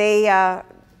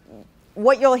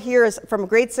what you'll hear is from a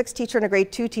grade 6 teacher and a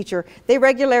grade 2 teacher, they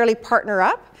regularly partner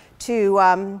up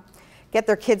to get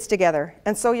their kids together.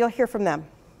 And so you'll hear from them.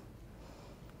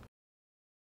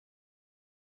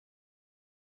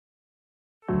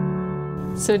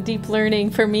 So deep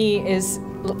learning for me is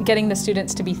getting the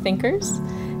students to be thinkers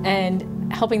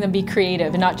and helping them be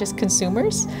creative and not just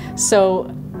consumers.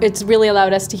 So it's really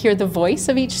allowed us to hear the voice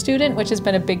of each student, which has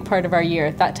been a big part of our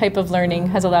year. That type of learning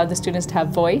has allowed the students to have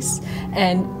voice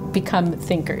and become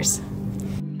thinkers.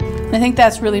 I think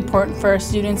that's really important for our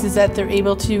students, is that they're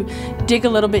able to dig a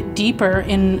little bit deeper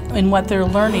in what they're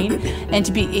learning and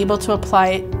to be able to apply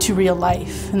it to real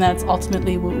life. And that's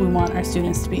ultimately what we want our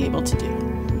students to be able to do.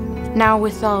 Now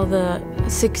with all the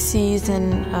 6 C's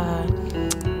and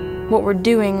what we're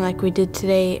doing like we did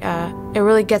today, it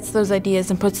really gets those ideas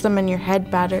and puts them in your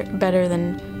head better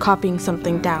than copying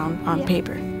something down on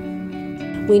paper.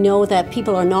 We know that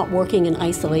people are not working in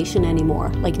isolation anymore.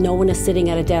 Like, no one is sitting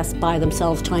at a desk by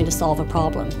themselves trying to solve a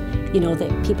problem. You know,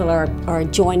 that people are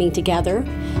joining together,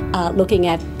 looking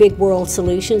at big world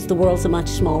solutions. The world's a much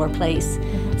smaller place.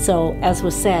 So as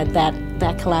was said,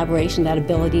 that collaboration, that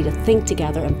ability to think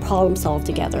together and problem solve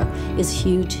together is a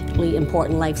hugely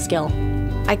important life skill.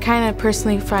 I kind of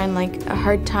personally find like a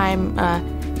hard time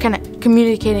kind of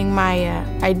communicating my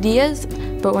ideas,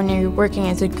 but when you're working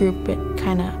as a group, it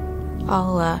kind of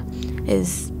all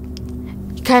is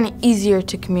kind of easier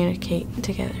to communicate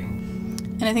together.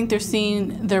 And I think they're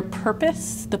seeing their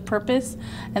purpose,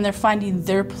 and they're finding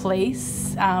their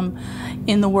place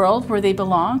in the world where they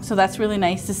belong. So that's really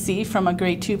nice to see from a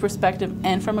grade 2 perspective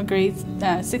and from a grade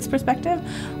 6 perspective.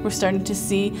 They're starting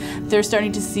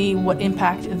to see what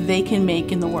impact they can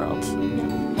make in the world.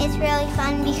 It's really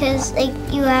fun because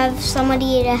you have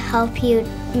somebody to help you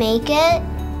make it.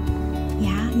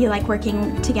 Yeah, you like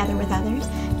working together with others?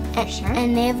 For sure.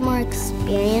 And they have more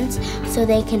experience, so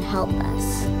they can help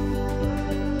us.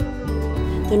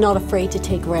 They're not afraid to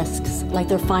take risks. Like,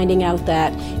 they're finding out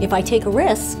that if I take a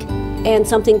risk and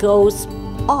something goes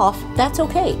off, that's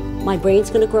okay. my brain's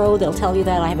going to grow. They'll tell you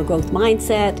that I have a growth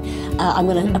mindset. I'm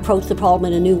going to approach the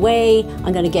problem in a new way.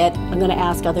 I'm going to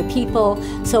ask other people.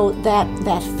 So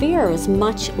that fear is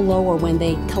much lower when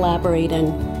they collaborate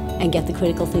and get the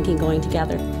critical thinking going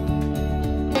together.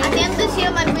 At the end of this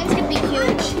year, my brain's going to be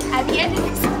huge. At the end of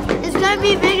this, it's going to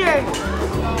be bigger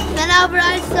than Albert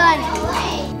Einstein.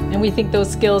 And we think those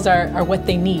skills are what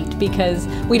they need, because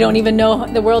we don't even know,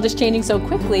 the world is changing so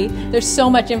quickly. There's so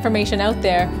much information out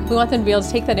there. We want them to be able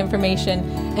to take that information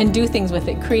and do things with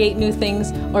it, create new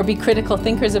things, or be critical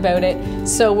thinkers about it.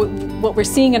 So what we're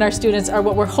seeing in our students are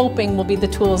what we're hoping will be the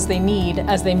tools they need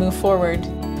as they move forward.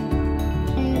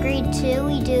 In grade 2,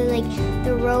 we do like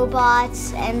the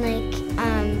robots and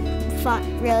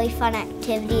really fun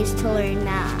activities to learn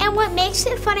that. And what makes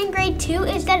it fun in grade 2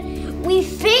 is that we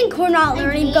think we're not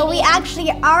learning, but we actually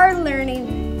are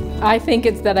learning. I think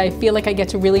it's that I feel like I get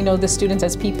to really know the students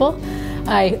as people.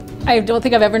 I don't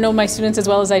think I've ever known my students as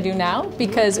well as I do now,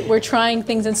 because we're trying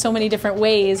things in so many different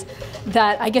ways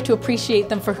that I get to appreciate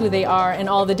them for who they are and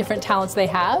all the different talents they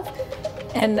have.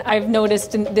 And I've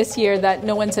noticed this year that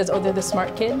no one says, oh, they're the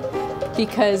smart kid,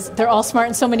 because they're all smart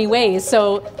in so many ways.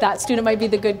 So that student might be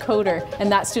the good coder,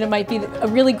 and that student might be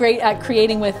really great at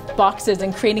creating with boxes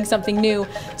and creating something new.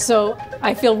 So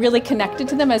I feel really connected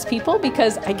to them as people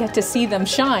because I get to see them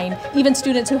shine, even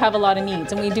students who have a lot of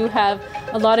needs. And we do have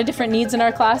a lot of different needs in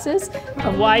our classes,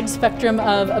 a wide spectrum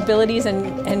of abilities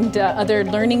and other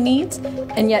learning needs,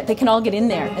 and yet they can all get in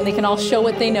there and they can all show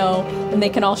what they know and they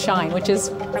can all shine, which is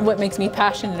what makes me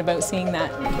passionate about seeing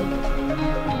that.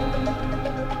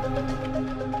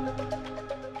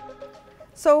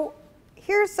 So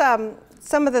here's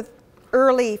some of the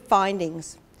early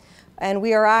findings, and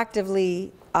we are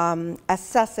actively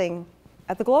assessing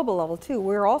at the global level too.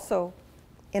 We're also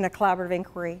in a collaborative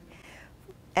inquiry,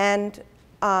 and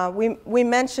we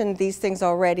mentioned these things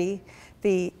already,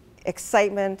 the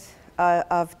excitement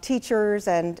of teachers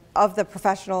and of the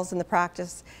professionals in the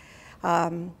practice.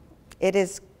 It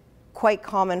is quite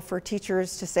common for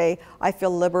teachers to say, I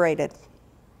feel liberated,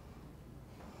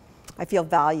 I feel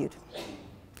valued,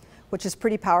 which is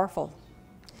pretty powerful.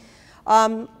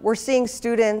 We're seeing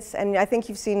students, and I think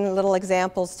you've seen little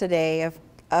examples today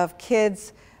of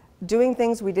kids doing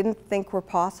things we didn't think were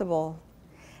possible.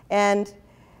 And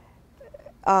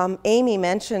Amy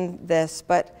mentioned this,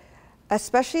 but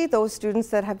especially those students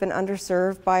that have been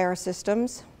underserved by our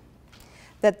systems,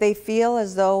 that they feel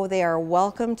as though they are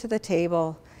welcome to the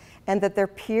table and that their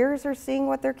peers are seeing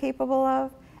what they're capable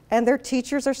of, and their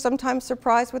teachers are sometimes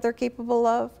surprised what they're capable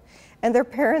of, and their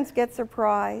parents get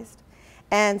surprised.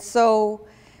 And so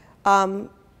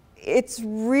it's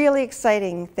really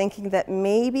exciting thinking that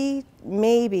maybe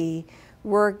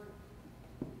we're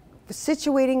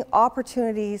situating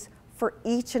opportunities for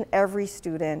each and every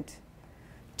student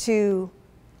to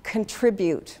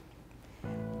contribute,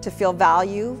 to feel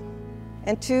value,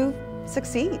 and to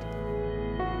succeed.